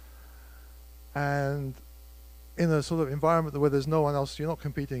 And in a sort of environment where there's no one else, you're not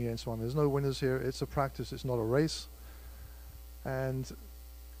competing against one. There's no winners here. It's a practice. It's not a race. And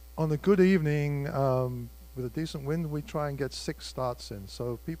on a good evening, with a decent wind, we try and get 6 starts in.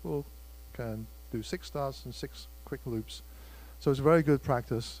 So people can do 6 starts and 6 quick loops. So it's very good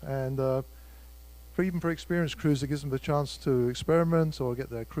practice. And even for experienced crews, it gives them the chance to experiment or get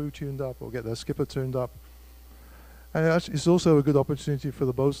their crew tuned up or get their skipper tuned up. And it's also a good opportunity for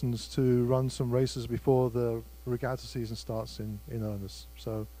the bosuns to run some races before the regatta season starts in earnest.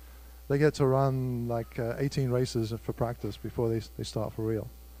 So they get to run like 18 races for practice before they start for real.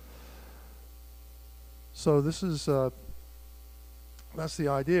 So this is, that's the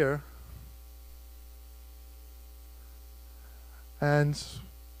idea. And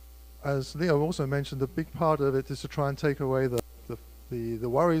as Leo also mentioned, a big part of it is to try and take away the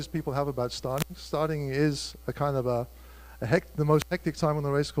worries people have about starting. Starting is a kind of the most hectic time on the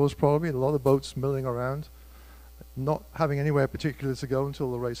race course probably. A lot of boats milling around, not having anywhere particular to go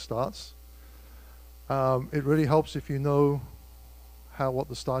until the race starts. It really helps if you know what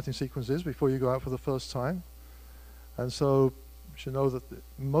the starting sequence is before you go out for the first time. And so you should know that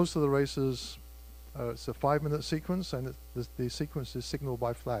most of the races, it's a 5-minute sequence, and the sequence is signaled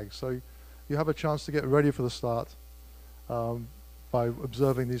by flags. So you have a chance to get ready for the start by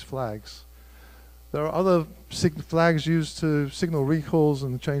observing these flags. There are other flags used to signal recalls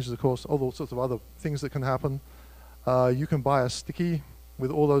and changes of course, all sorts of other things that can happen. You can buy a sticky with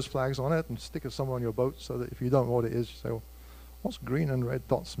all those flags on it and stick it somewhere on your boat so that if you don't know what it is, you say, well, what's green and red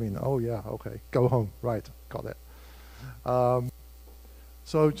dots mean? Oh yeah, okay, go home, right, got it.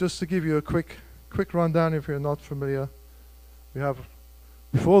 So just to give you a quick rundown if you're not familiar, we have,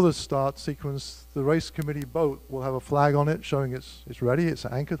 before the start sequence, the race committee boat will have a flag on it showing it's ready, it's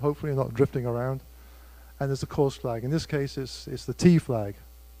anchored, hopefully not drifting around, and there's a course flag. In this case, it's the T flag.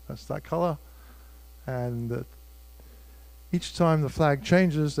 That's that color, and each time the flag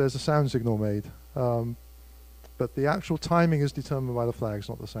changes, there's a sound signal made. But the actual timing is determined by the flags,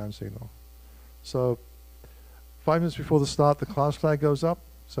 not the sound signal. So 5 minutes before the start, the class flag goes up.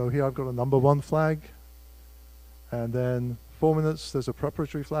 So here I've got a number 1 flag. And then 4 minutes, there's a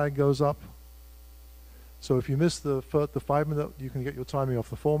preparatory flag goes up. So if you miss the 5 minute, you can get your timing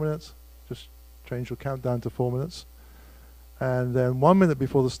off the 4 minutes. Just change your countdown to 4 minutes. And then 1 minute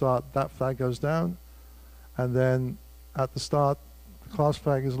before the start, that flag goes down. And then at the start, the class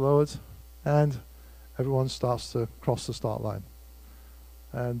flag is lowered, and everyone starts to cross the start line.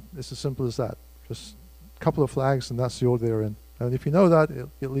 And it's as simple as that. Just a couple of flags, and that's the order they're in. And if you know that,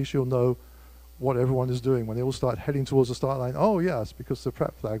 at least you'll know what everyone is doing. When they all start heading towards the start line, oh yes, because the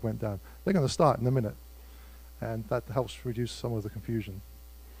prep flag went down. They're going to start in a minute. And that helps reduce some of the confusion.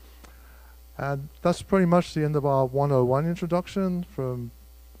 And that's pretty much the end of our 101 introduction from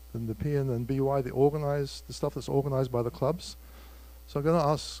the PN and BY, the stuff that's organized by the clubs. So I'm going to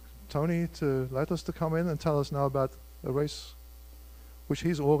ask Tony to let us to come in and tell us now about a race which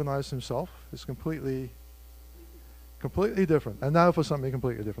he's organized himself. It's completely different. And now for something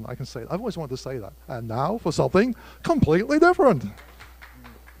completely different. I can say it. I've always wanted to say that. And now for something completely different.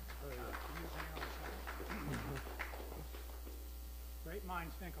 Great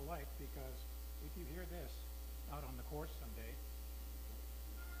minds think alike, because if you hear this out on the course someday,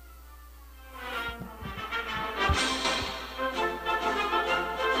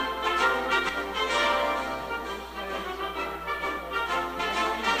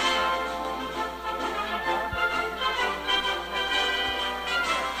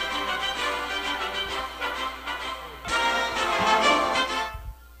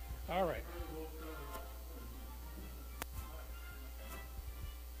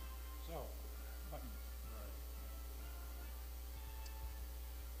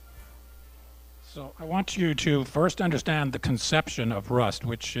 So I want you to first understand the conception of rust,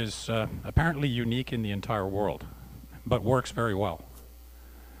 which is apparently unique in the entire world, but works very well.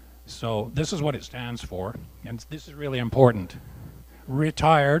 So this is what it stands for, and this is really important.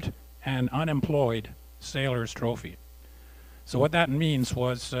 Retired and Unemployed Sailors Trophy. So what that means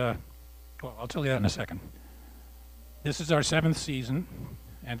was, well, I'll tell you that in a second. This is our 7th season,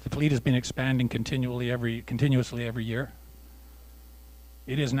 and the fleet has been expanding continuously every year.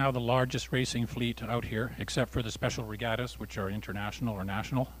 It is now the largest racing fleet out here, except for the special regattas, which are international or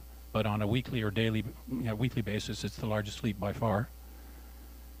national. But on a weekly or daily, weekly basis, it's the largest fleet by far.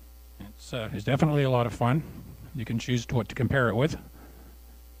 It's definitely a lot of fun. You can choose what to compare it with.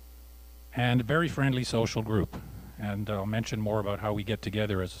 And a very friendly social group. And I'll mention more about how we get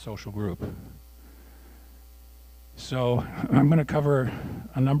together as a social group. So I'm going to cover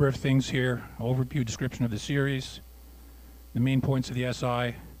a number of things here. Overview description of the series, the main points of the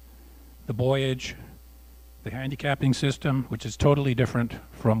SI, the voyage, the handicapping system, which is totally different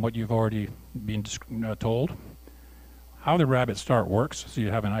from what you've already been told, how the rabbit start works, so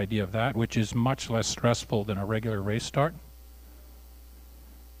you have an idea of that, which is much less stressful than a regular race start.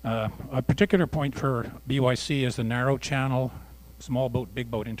 A particular point for BYC is the narrow channel, small boat,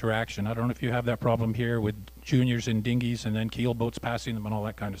 big boat interaction. I don't know if you have that problem here with juniors in dinghies and then keel boats passing them and all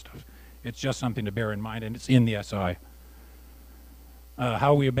that kind of stuff. It's just something to bear in mind, and it's in the SI.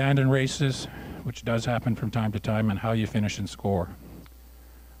 How we abandon races, which does happen from time to time, and how you finish and score.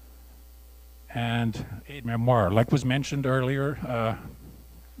 And aid memoir, like was mentioned earlier, a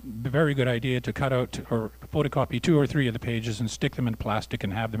very good idea to cut out or photocopy 2 or 3 of the pages and stick them in plastic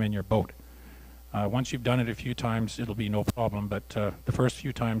and have them in your boat. Once you've done it a few times, it'll be no problem, but the first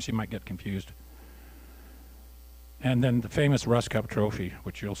few times you might get confused. And then the famous Rust Cup trophy,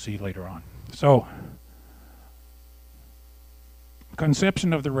 which you'll see later on. So,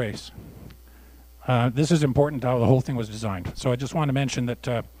 conception of the race. This is important how the whole thing was designed. So I just want to mention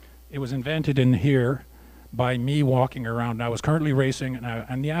that it was invented in here by me walking around. I was currently racing, and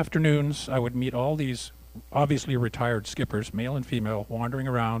in the afternoons I would meet all these obviously retired skippers, male and female, wandering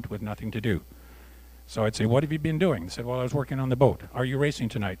around with nothing to do. So I'd say, what have you been doing? They said, well, I was working on the boat. Are you racing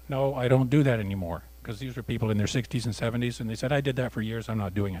tonight? No, I don't do that anymore. Because these were people in their 60s and 70s, and they said, I did that for years, I'm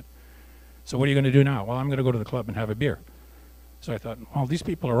not doing it. So what are you going to do now? Well, I'm going to go to the club and have a beer. So I thought, well, these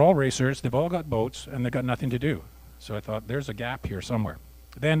people are all racers, they've all got boats, and they've got nothing to do. So I thought, there's a gap here somewhere.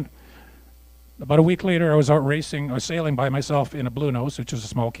 Then, about a week later, I was out racing, I was sailing by myself in a Blue Nose, which is a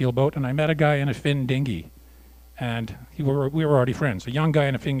small keel boat, and I met a guy in a fin dinghy. And we were already friends. A young guy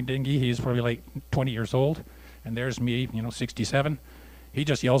in a fin dinghy, he's probably like 20 years old, and there's me, 67. He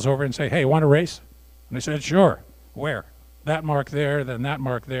just yells over and say, hey, want to race? And I said, sure. Where? That mark there, then that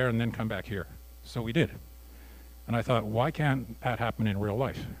mark there, and then come back here. So we did. And I thought, why can't that happen in real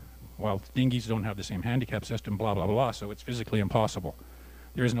life? Well, dinghies don't have the same handicap system, blah, blah, blah, so it's physically impossible.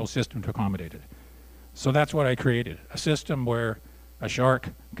 There is no system to accommodate it. So that's what I created, a system where a shark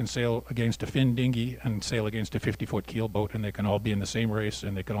can sail against a fin dinghy and sail against a 50-foot keel boat, and they can all be in the same race,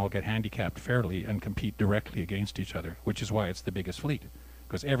 and they can all get handicapped fairly and compete directly against each other, which is why it's the biggest fleet,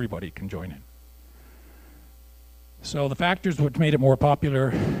 because everybody can join in. So the factors which made it more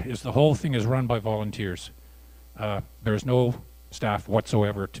popular is the whole thing is run by volunteers. There's no staff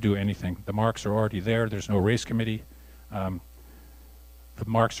whatsoever to do anything. The marks are already there. There's no race committee. The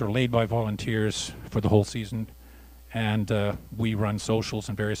marks are laid by volunteers for the whole season. And we run socials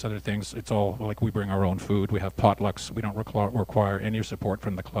and various other things. It's all like we bring our own food. We have potlucks. We don't require any support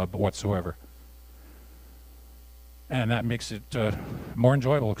from the club whatsoever. And that makes it more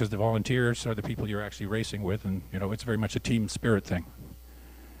enjoyable because the volunteers are the people you're actually racing with, and it's very much a team spirit thing.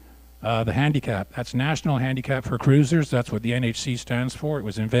 The handicap, that's National Handicap for Cruisers. That's what the NHC stands for. It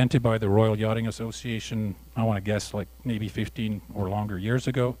was invented by the Royal Yachting Association, I want to guess like maybe 15 or longer years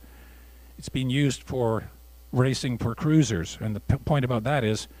ago. It's been used for racing for cruisers, and the point about that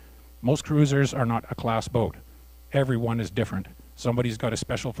is most cruisers are not a class boat. Everyone is different. Somebody's got a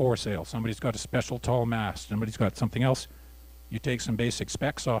special foresail, somebody's got a special tall mast, somebody's got something else. You take some basic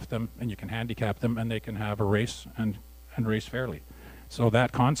specs off them and you can handicap them, and they can have a race and race fairly. So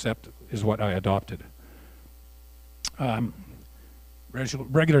that concept is what I adopted.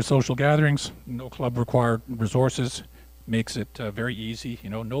 Regular social gatherings, no club required resources, makes it very easy,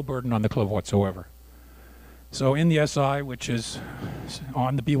 no burden on the club whatsoever. So in the SI, which is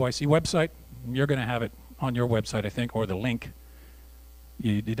on the BYC website, you're going to have it on your website, I think, or the link.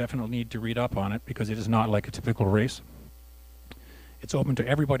 You definitely need to read up on it because it is not like a typical race. It's open to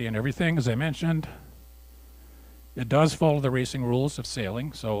everybody and everything, as I mentioned. It does follow the racing rules of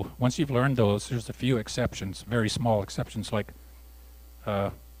sailing, so once you've learned those, there's a few exceptions, very small exceptions, like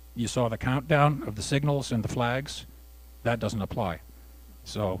you saw the countdown of the signals and the flags. That doesn't apply.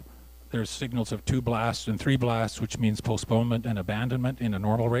 So there's signals of 2 blasts and 3 blasts, which means postponement and abandonment in a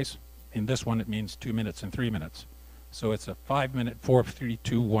normal race. In this one, it means 2 minutes and 3 minutes. So it's a 5-minute 4, 3,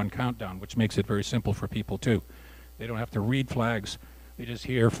 2, 1 countdown, which makes it very simple for people too. They don't have to read flags. They just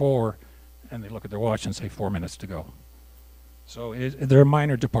hear 4, and they look at their watch and say 4 minutes to go. So there are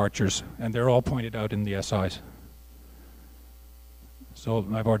minor departures, and they're all pointed out in the SIs. So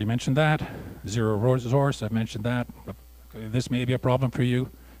I've already mentioned that. Zero resource, I've mentioned that. This may be a problem for you.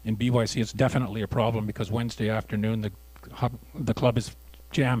 In BYC, it's definitely a problem because Wednesday afternoon, the club is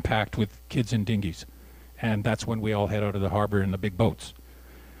jam-packed with kids in dinghies. And that's when we all head out of the harbor in the big boats.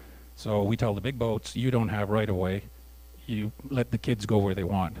 So we tell the big boats, you don't have right of way. You let the kids go where they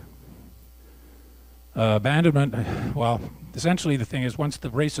want. Abandonment, well, essentially the thing is once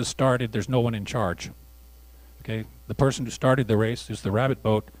the race is started, there's no one in charge. Okay, the person who started the race is the rabbit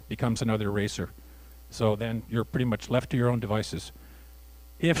boat, becomes another racer. So then you're pretty much left to your own devices.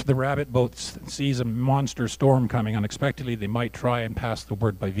 if the rabbit boat sees a monster storm coming unexpectedly, they might try and pass the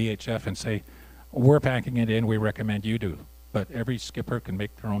word by VHF and say, we're packing it in, we recommend you do. But every skipper can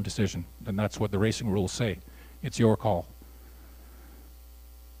make their own decision, and that's what the racing rules say. It's your call.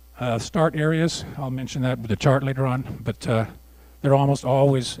 Start areas, I'll mention that with the chart later on, but they're almost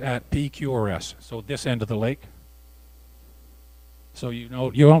always at P, Q, or S, so this end of the lake. So you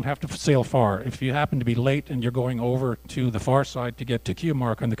know, you don't have to sail far. If you happen to be late and you're going over to the far side to get to Q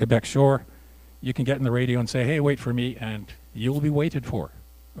mark on the Quebec shore, you can get in the radio and say, hey, wait for me, and you'll be waited for,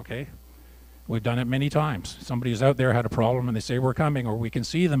 okay? We've done it many times. Somebody's out there had a problem and they say we're coming, or we can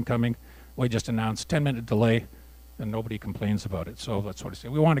see them coming. We just announced 10-minute delay and nobody complains about it. So that's what I say.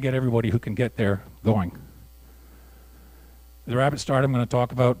 We want to get everybody who can get there going. The rabbit start I'm going to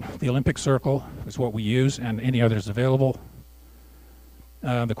talk about. The Olympic Circle is what we use and any others available.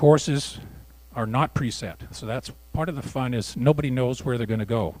 The courses are not preset. So that's part of the fun is nobody knows where they're going to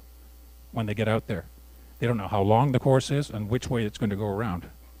go when they get out there. They don't know how long the course is and which way it's going to go around.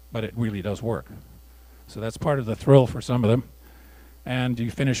 But it really does work. So that's part of the thrill for some of them. And you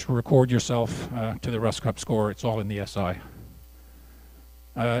record yourself to the Rust Cup score. It's all in the SI.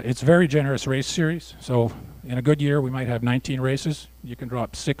 It's a very generous race series. So in a good year, we might have 19 races. You can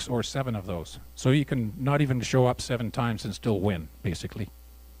drop 6 or 7 of those. So you can not even show up 7 times and still win, basically,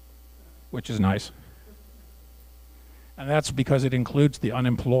 which is nice. And that's because it includes the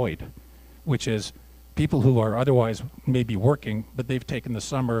unemployed, which is people who are otherwise maybe working, but they've taken the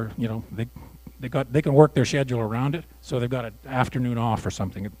summer, you know, they can work their schedule around it, so they've got an afternoon off or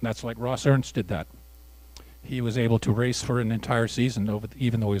something. That's like Ross Ernst did that. He was able to race for an entire season,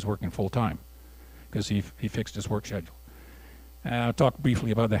 even though he was working full time, because he fixed his work schedule. I'll talk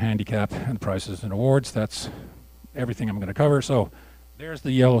briefly about the handicap and prizes and awards. That's everything I'm going to cover. So there's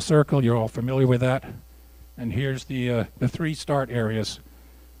the yellow circle. You're all familiar with that. And here's the 3 start areas.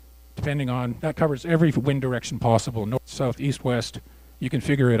 Depending on, that covers every wind direction possible, north, south, east, west. You can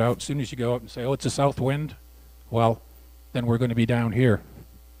figure it out. As soon as you go up and say, oh, it's a south wind, well, then we're going to be down here.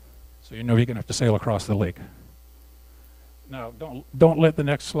 So you know you're going to have to sail across the lake. Now, don't let the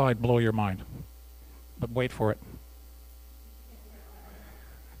next slide blow your mind, but wait for it.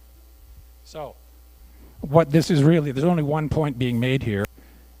 So, what this is really, there's only one point being made here,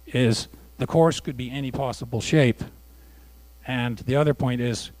 is the course could be any possible shape. And the other point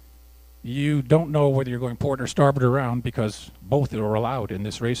is, you don't know whether you're going port or starboard around because both are allowed in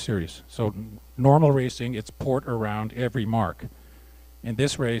this race series. So normal racing, it's port around every mark. In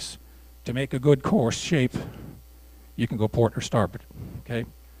this race, to make a good course shape, you can go port or starboard, okay?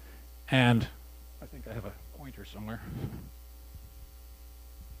 And I think I have a pointer somewhere.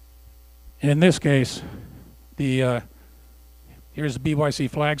 In this case, here's the BYC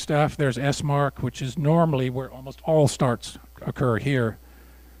Flagstaff, there's S mark, which is normally where almost all starts occur here.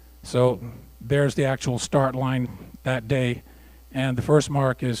 So there's the actual start line that day, and the first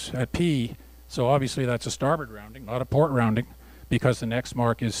mark is at P, so obviously that's a starboard rounding, not a port rounding, because the next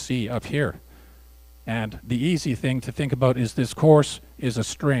mark is C up here. And the easy thing to think about is this course is a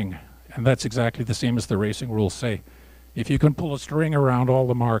string, and that's exactly the same as the racing rules say. If you can pull a string around all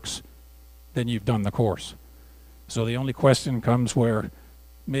the marks, then you've done the course. So the only question comes where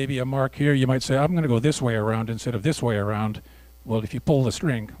maybe a mark here, you might say, I'm going to go this way around instead of this way around. Well, if you pull the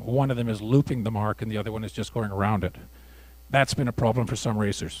string, one of them is looping the mark and the other one is just going around it. That's been a problem for some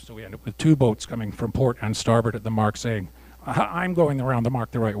racers. So we end up with 2 boats coming from port and starboard at the mark saying, I'm going around the mark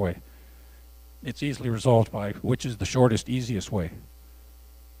the right way. It's easily resolved by which is the shortest, easiest way.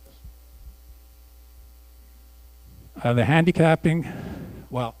 The handicapping,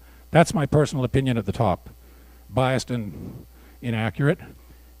 well, that's my personal opinion at the top. Biased and inaccurate.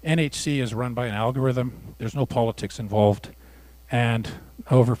 NHC is run by an algorithm. There's no politics involved. And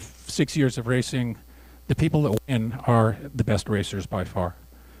over 6 years of racing, the people that win are the best racers by far.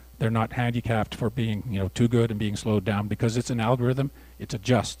 They're not handicapped for being, you know, too good and being slowed down because it's an algorithm. It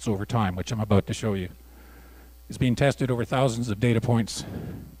adjusts over time, which I'm about to show you. It's being tested over thousands of data points.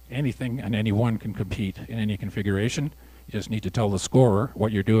 Anything and anyone can compete in any configuration. You just need to tell the scorer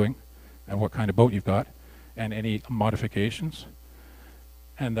what you're doing and what kind of boat you've got and any modifications.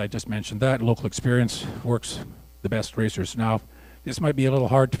 And I just mentioned that local experience works the best racers. Now, this might be a little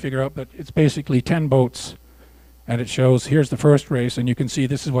hard to figure out, but it's basically 10 boats, and it shows here's the first race, and you can see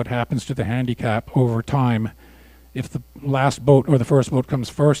this is what happens to the handicap over time. If the last boat or the first boat comes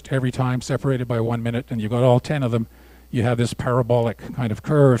first every time, separated by 1 minute, and you've got all 10 of them, you have this parabolic kind of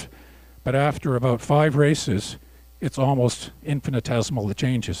curve. But after about 5 races, it's almost infinitesimal, the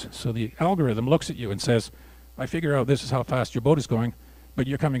changes. So the algorithm looks at you and says, I figure out this is how fast your boat is going, but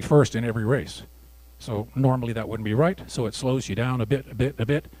you're coming first in every race. So normally that wouldn't be right, so it slows you down a bit,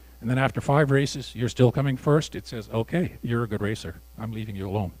 and then after 5 races, you're still coming first. It says, okay, you're a good racer. I'm leaving you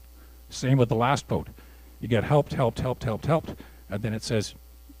alone. Same with the last boat. You get helped, and then it says,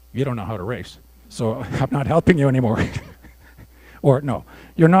 you don't know how to race, so I'm not helping you anymore. Or no,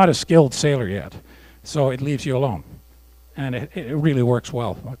 you're not a skilled sailor yet, so it leaves you alone. And it really works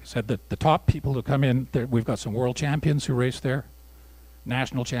well. Like I said, the top people who come in, we've got some world champions who race there,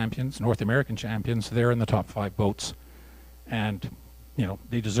 national champions, North American champions. They're in the top 5 boats, and you know,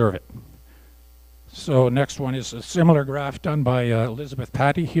 they deserve it. So next one is a similar graph done by Elizabeth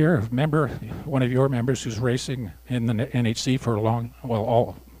Patty here, a member, one of your members who's racing in the NHC for a long,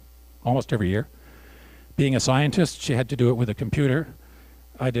 well, almost every year. Being a scientist, she had to do it with a computer.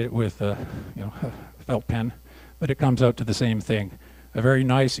 I did it with you know, a felt pen, but it comes out to the same thing. A very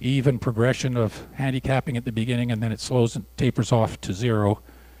nice, even progression of handicapping at the beginning, and then it slows and tapers off to 0,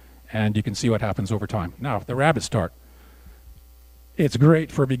 and you can see what happens over time. Now, the rabbit start. It's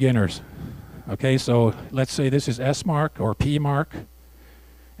great for beginners. Okay, so let's say this is S mark or P mark,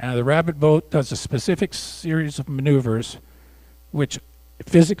 and the rabbit boat does a specific series of maneuvers which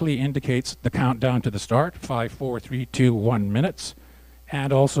physically indicates the countdown to the start, 5, 4, 3, 2, 1 minutes,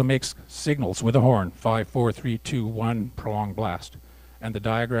 and also makes signals with a horn, 5, 4, 3, 2, 1, prolonged blast. And the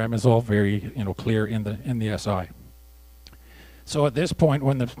diagram is all very, you know, clear in the SI. So at this point,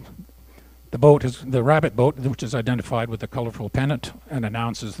 when the boat is the rabbit boat, which is identified with a colorful pennant and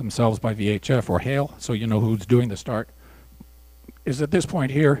announces themselves by VHF or hail, so you know who's doing the start, is at this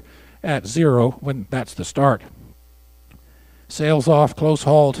point here at 0 when that's the start. Sails off, close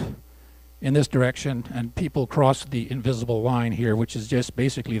halt in this direction, and people cross the invisible line here, which is just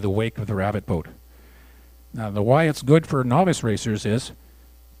basically the wake of the rabbit boat. Now, the why it's good for novice racers is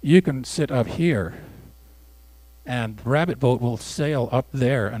you can sit up here and the rabbit boat will sail up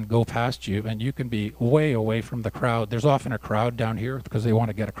there and go past you, and you can be way away from the crowd. There's often a crowd down here because they want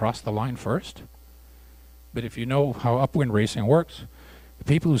to get across the line first. But if you know how upwind racing works, the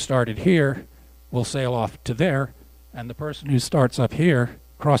people who started here will sail off to there, and the person who starts up here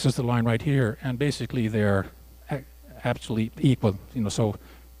crosses the line right here, and basically they're absolutely equal. You know, so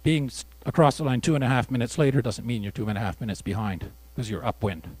being across the line 2.5 minutes later doesn't mean you're 2.5 minutes behind because you're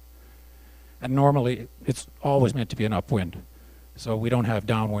upwind. And normally it's always meant to be an upwind, so we don't have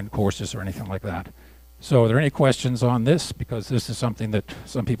downwind courses or anything like that. So are there any questions on this? Because this is something that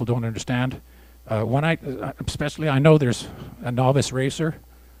some people don't understand. Especially I know there's a novice racer,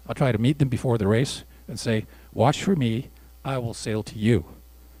 I'll try to meet them before the race and say, watch for me, I will sail to you.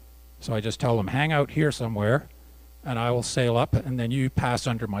 So I just tell them, hang out here somewhere, and I will sail up, and then you pass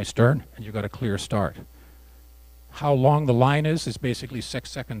under my stern, and you've got a clear start. How long the line is basically 6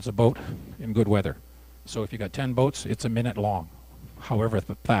 seconds a boat in good weather. So if you got 10 boats, it's a minute long, however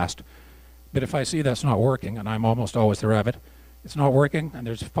fast. But if I see that's not working, and I'm almost always the rabbit, it's not working, and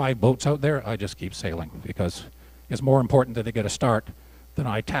there's 5 boats out there, I just keep sailing, because it's more important that they get a start than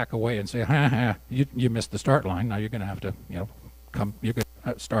I tack away and say, ha ha, you missed the start line, now you're going to have to, you know, you're going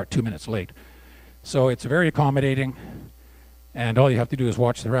to start 2 minutes late. So it's very accommodating, and all you have to do is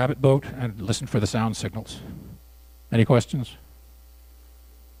watch the rabbit boat and listen for the sound signals. Any questions?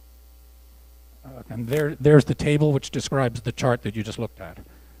 And there's the table which describes the chart that you just looked at.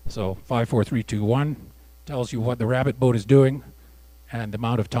 So 5, 4, 3, 2, 1 tells you what the rabbit boat is doing and the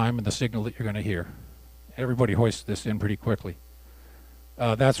amount of time and the signal that you're going to hear. Everybody hoists this in pretty quickly.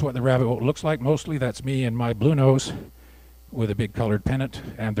 That's what the rabbit boat looks like. Mostly that's me and my blue nose with a big colored pennant,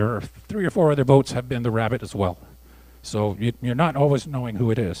 and there are 3 or 4 other boats have been the rabbit as well. So you're not always knowing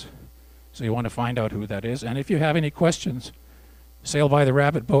who it is. So you want to find out who that is, and if you have any questions, sail by the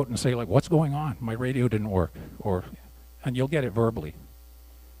rabbit boat and say, like, what's going on? My radio didn't work, and you'll get it verbally.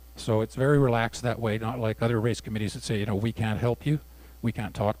 So it's very relaxed that way, not like other race committees that say, you know, we can't help you, we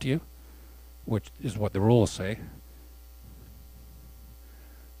can't talk to you, which is what the rules say.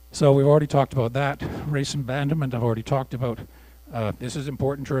 So we've already talked about that. Race abandonment, I've already talked about. This is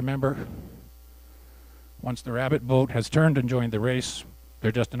important to remember. Once the rabbit boat has turned and joined the race,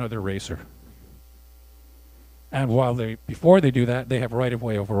 they're just another racer. And before they do that, they have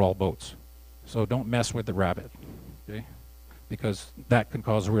right-of-way over all boats. So don't mess with the rabbit, okay? Because that can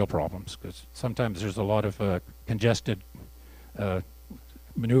cause real problems, because sometimes there's a lot of congested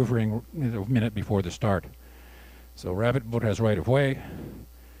maneuvering a minute before the start. So rabbit boat has right-of-way,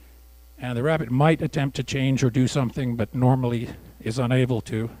 and the rabbit might attempt to change or do something, but normally is unable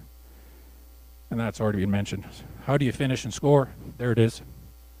to, and that's already been mentioned. How do you finish and score? There it is.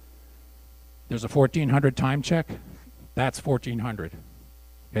 There's a 1400 time check. That's 1400.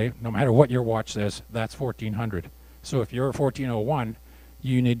 Okay, no matter what your watch says, that's 1400. So if you're 1401,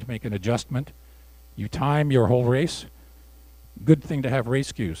 you need to make an adjustment. You time your whole race. Good thing to have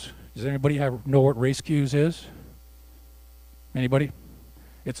race cues. Does anybody know what race cues is? Anybody?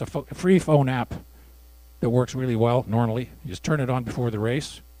 It's a free phone app that works really well normally. You just turn it on before the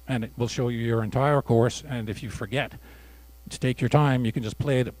race, and it will show you your entire course. And if you forget to take your time, you can just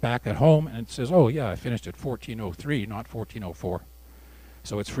play it back at home, and it says, oh yeah, I finished at 14:03, not 14:04.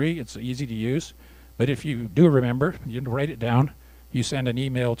 So it's free, it's easy to use. But if you do remember, you write it down, you send an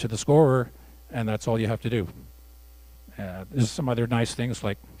email to the scorer, and that's all you have to do. There's some other nice things,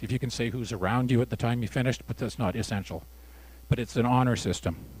 like if you can say who's around you at the time you finished, but that's not essential. But it's an honor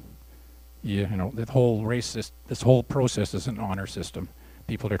system. You know, the whole this whole process is an honor system.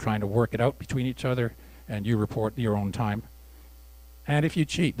 People are trying to work it out between each other, and you report your own time. And if you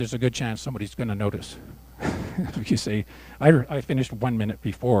cheat, there's a good chance somebody's going to notice. If you say, I finished 1 minute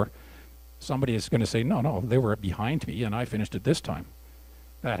before, somebody is going to say, no, they were behind me, and I finished at this time.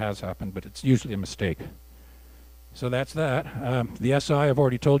 That has happened, but it's usually a mistake. So that's that. The SI, I've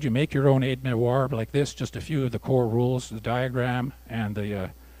already told you, make your own aide-memoire like this, just a few of the core rules, the diagram, and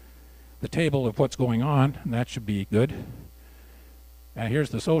the table of what's going on, and that should be good. And here's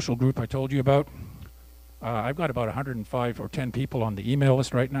the social group I told you about. I've got about 105 or 10 people on the email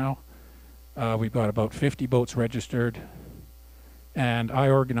list right now. We've got about 50 boats registered. And I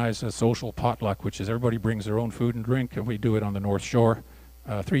organize a social potluck, which is everybody brings their own food and drink, and we do it on the North Shore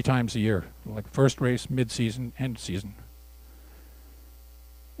 3 times a year, like first race, mid-season, end season.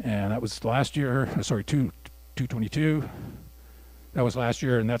 And that was last year, sorry, 222. That was last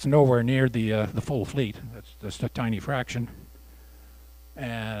year, and that's nowhere near the full fleet. That's just a tiny fraction.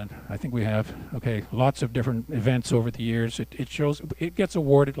 And I think we have, lots of different events over the years. It gets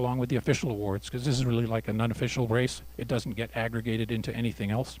awarded along with the official awards, because this is really like an unofficial race. It doesn't get aggregated into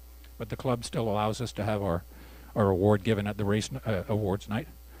anything else, but the club still allows us to have our award given at the race awards night.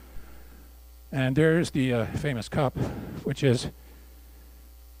 And there's the famous cup, which is,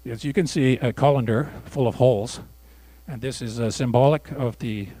 as you can see, a colander full of holes. And this is symbolic of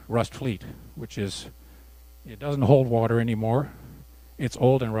the rust fleet, which is, it doesn't hold water anymore. It's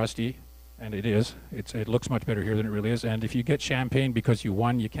old and rusty, and it is. It looks much better here than it really is. And if you get champagne because you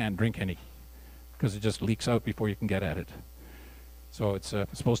won, you can't drink any, because it just leaks out before you can get at it. So it's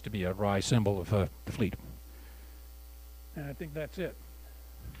supposed to be a rye symbol of the fleet. And I think that's it.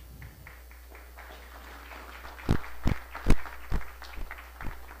 Any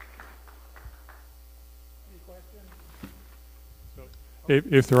questions? So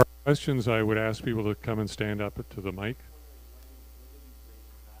if there are questions, I would ask people to come and stand up to the mic.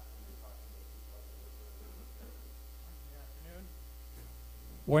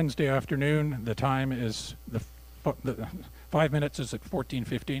 Wednesday afternoon, the time is, the 5 minutes is at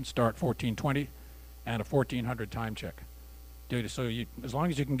 14:15, start 14:20, and a 1400 time check. So as long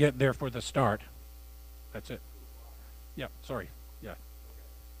as you can get there for the start, that's it. Yeah, sorry, yeah.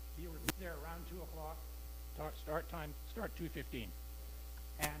 Be there around 2 o'clock, start time, start 2:15.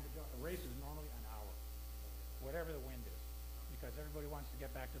 And the race is normally an hour, whatever the wind is, because everybody wants to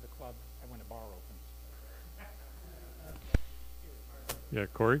get back to the club when the bar opens. Yeah,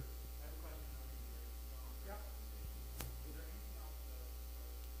 Corey?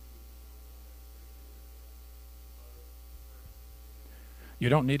 You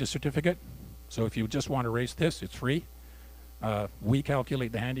don't need a certificate, so if you just want to race this, it's free. We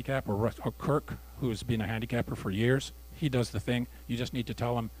calculate the handicap, or Kirk, who has been a handicapper for years, he does the thing. You just need to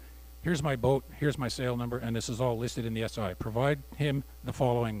tell him, here's my boat, here's my sail number, and this is all listed in the SI. Provide him the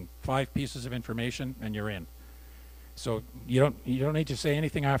following 5 pieces of information, and you're in. So you don't need to say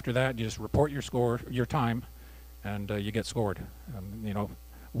anything after that. You just report your score, your time, and you get scored.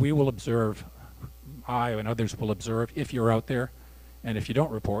 We will observe, I and others will observe if you're out there. And if you don't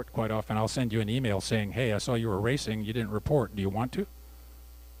report, quite often I'll send you an email saying, hey, I saw you were racing, you didn't report, do you want to?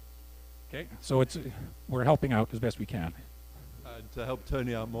 Okay, so we're helping out as best we can. And to help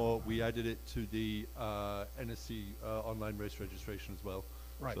Tony out more, we added it to the NSC online race registration as well.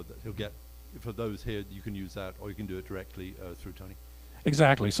 Right. So that he'll get, for those here, you can use that, or you can do it directly through Tony.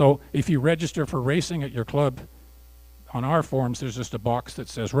 Exactly. So if you register for racing at your club, on our forms there's just a box that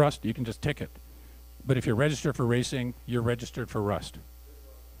says Rust. You can just tick it. But if you're registered for racing, you're registered for Rust.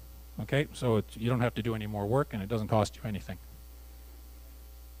 Okay, so you don't have to do any more work, and it doesn't cost you anything.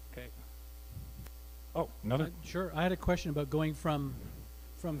 Okay. Oh, another? Sure. I had a question about going from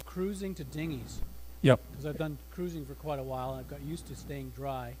cruising to dinghies. Yep. Because I've done cruising for quite a while, and I've got used to staying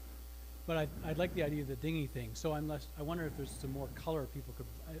dry. but I'd like the idea of the dinghy thing. So I wonder if there's some more color people could.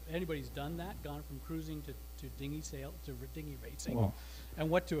 Anybody's done that? Gone from cruising to dinghy sail to dinghy racing, Well, and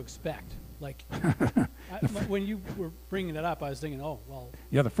what to expect? Like when you were bringing that up, I was thinking, oh well.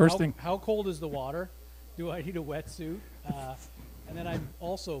 yeah, the first thing. How cold is the water? Do I need a wetsuit? And then I'm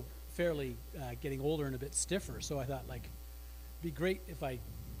also fairly getting older and a bit stiffer, so I thought like, it'd be great if I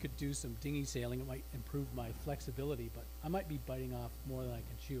could do some dinghy sailing. It might improve my flexibility, but I might be biting off more than I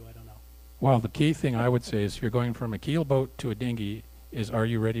can chew. I don't know. Well, the key thing I would say is if you're going from a keelboat to a dinghy is, are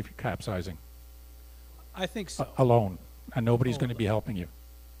you ready for capsizing? I think so. Alone, and nobody's going to Totally. be helping you.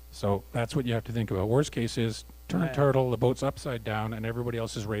 So that's what you have to think about. Worst case is turn Yeah. turtle, the boat's upside down, and everybody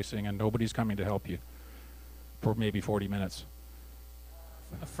else is racing, and nobody's coming to help you for maybe 40 minutes.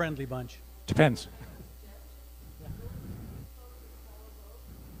 A friendly bunch. Depends.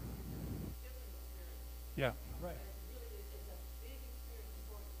 Yeah. Right.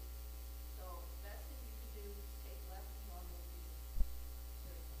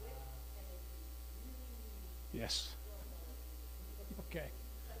 Yes. Okay.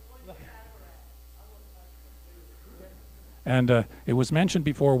 And it was mentioned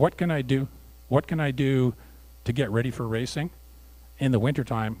before, what can I do? What can I do to get ready for racing? In the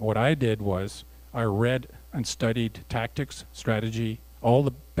wintertime, what I did was I read and studied tactics, strategy, all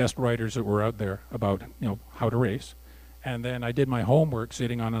the best writers that were out there about, how to race. And then I did my homework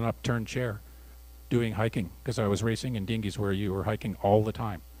sitting on an upturned chair doing hiking, because I was racing in dinghies where you were hiking all the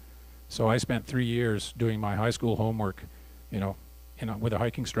time. So I spent 3 years doing my high school homework, with a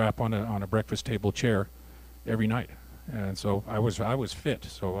hiking strap on a breakfast table chair every night. And so I was fit.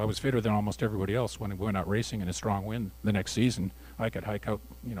 So I was fitter than almost everybody else. When we went out racing in a strong wind the next season, I could hike out,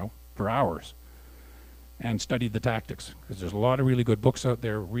 for hours and studied the tactics, because there's a lot of really good books out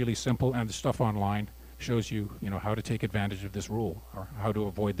there, really simple, and the stuff online shows you, how to take advantage of this rule or how to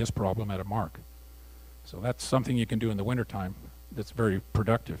avoid this problem at a mark. So that's something you can do in the wintertime that's very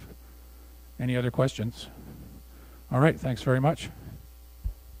productive. Any other questions? All right, thanks very much.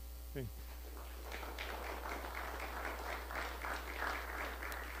 Okay.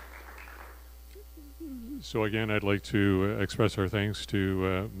 So again, I'd like to express our thanks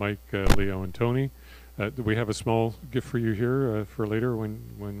to Mike, Leo, and Tony. We have a small gift for you here for later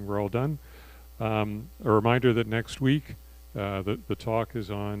when we're all done. A reminder that next week the talk is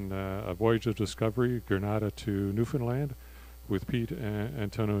on a voyage of discovery, Grenada to Newfoundland, with Pete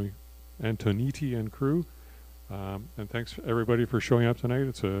Antoniti and crew. And thanks everybody for showing up tonight.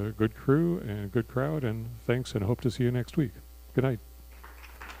 It's a good crew and good crowd, and thanks, and hope to see you next week. Good night.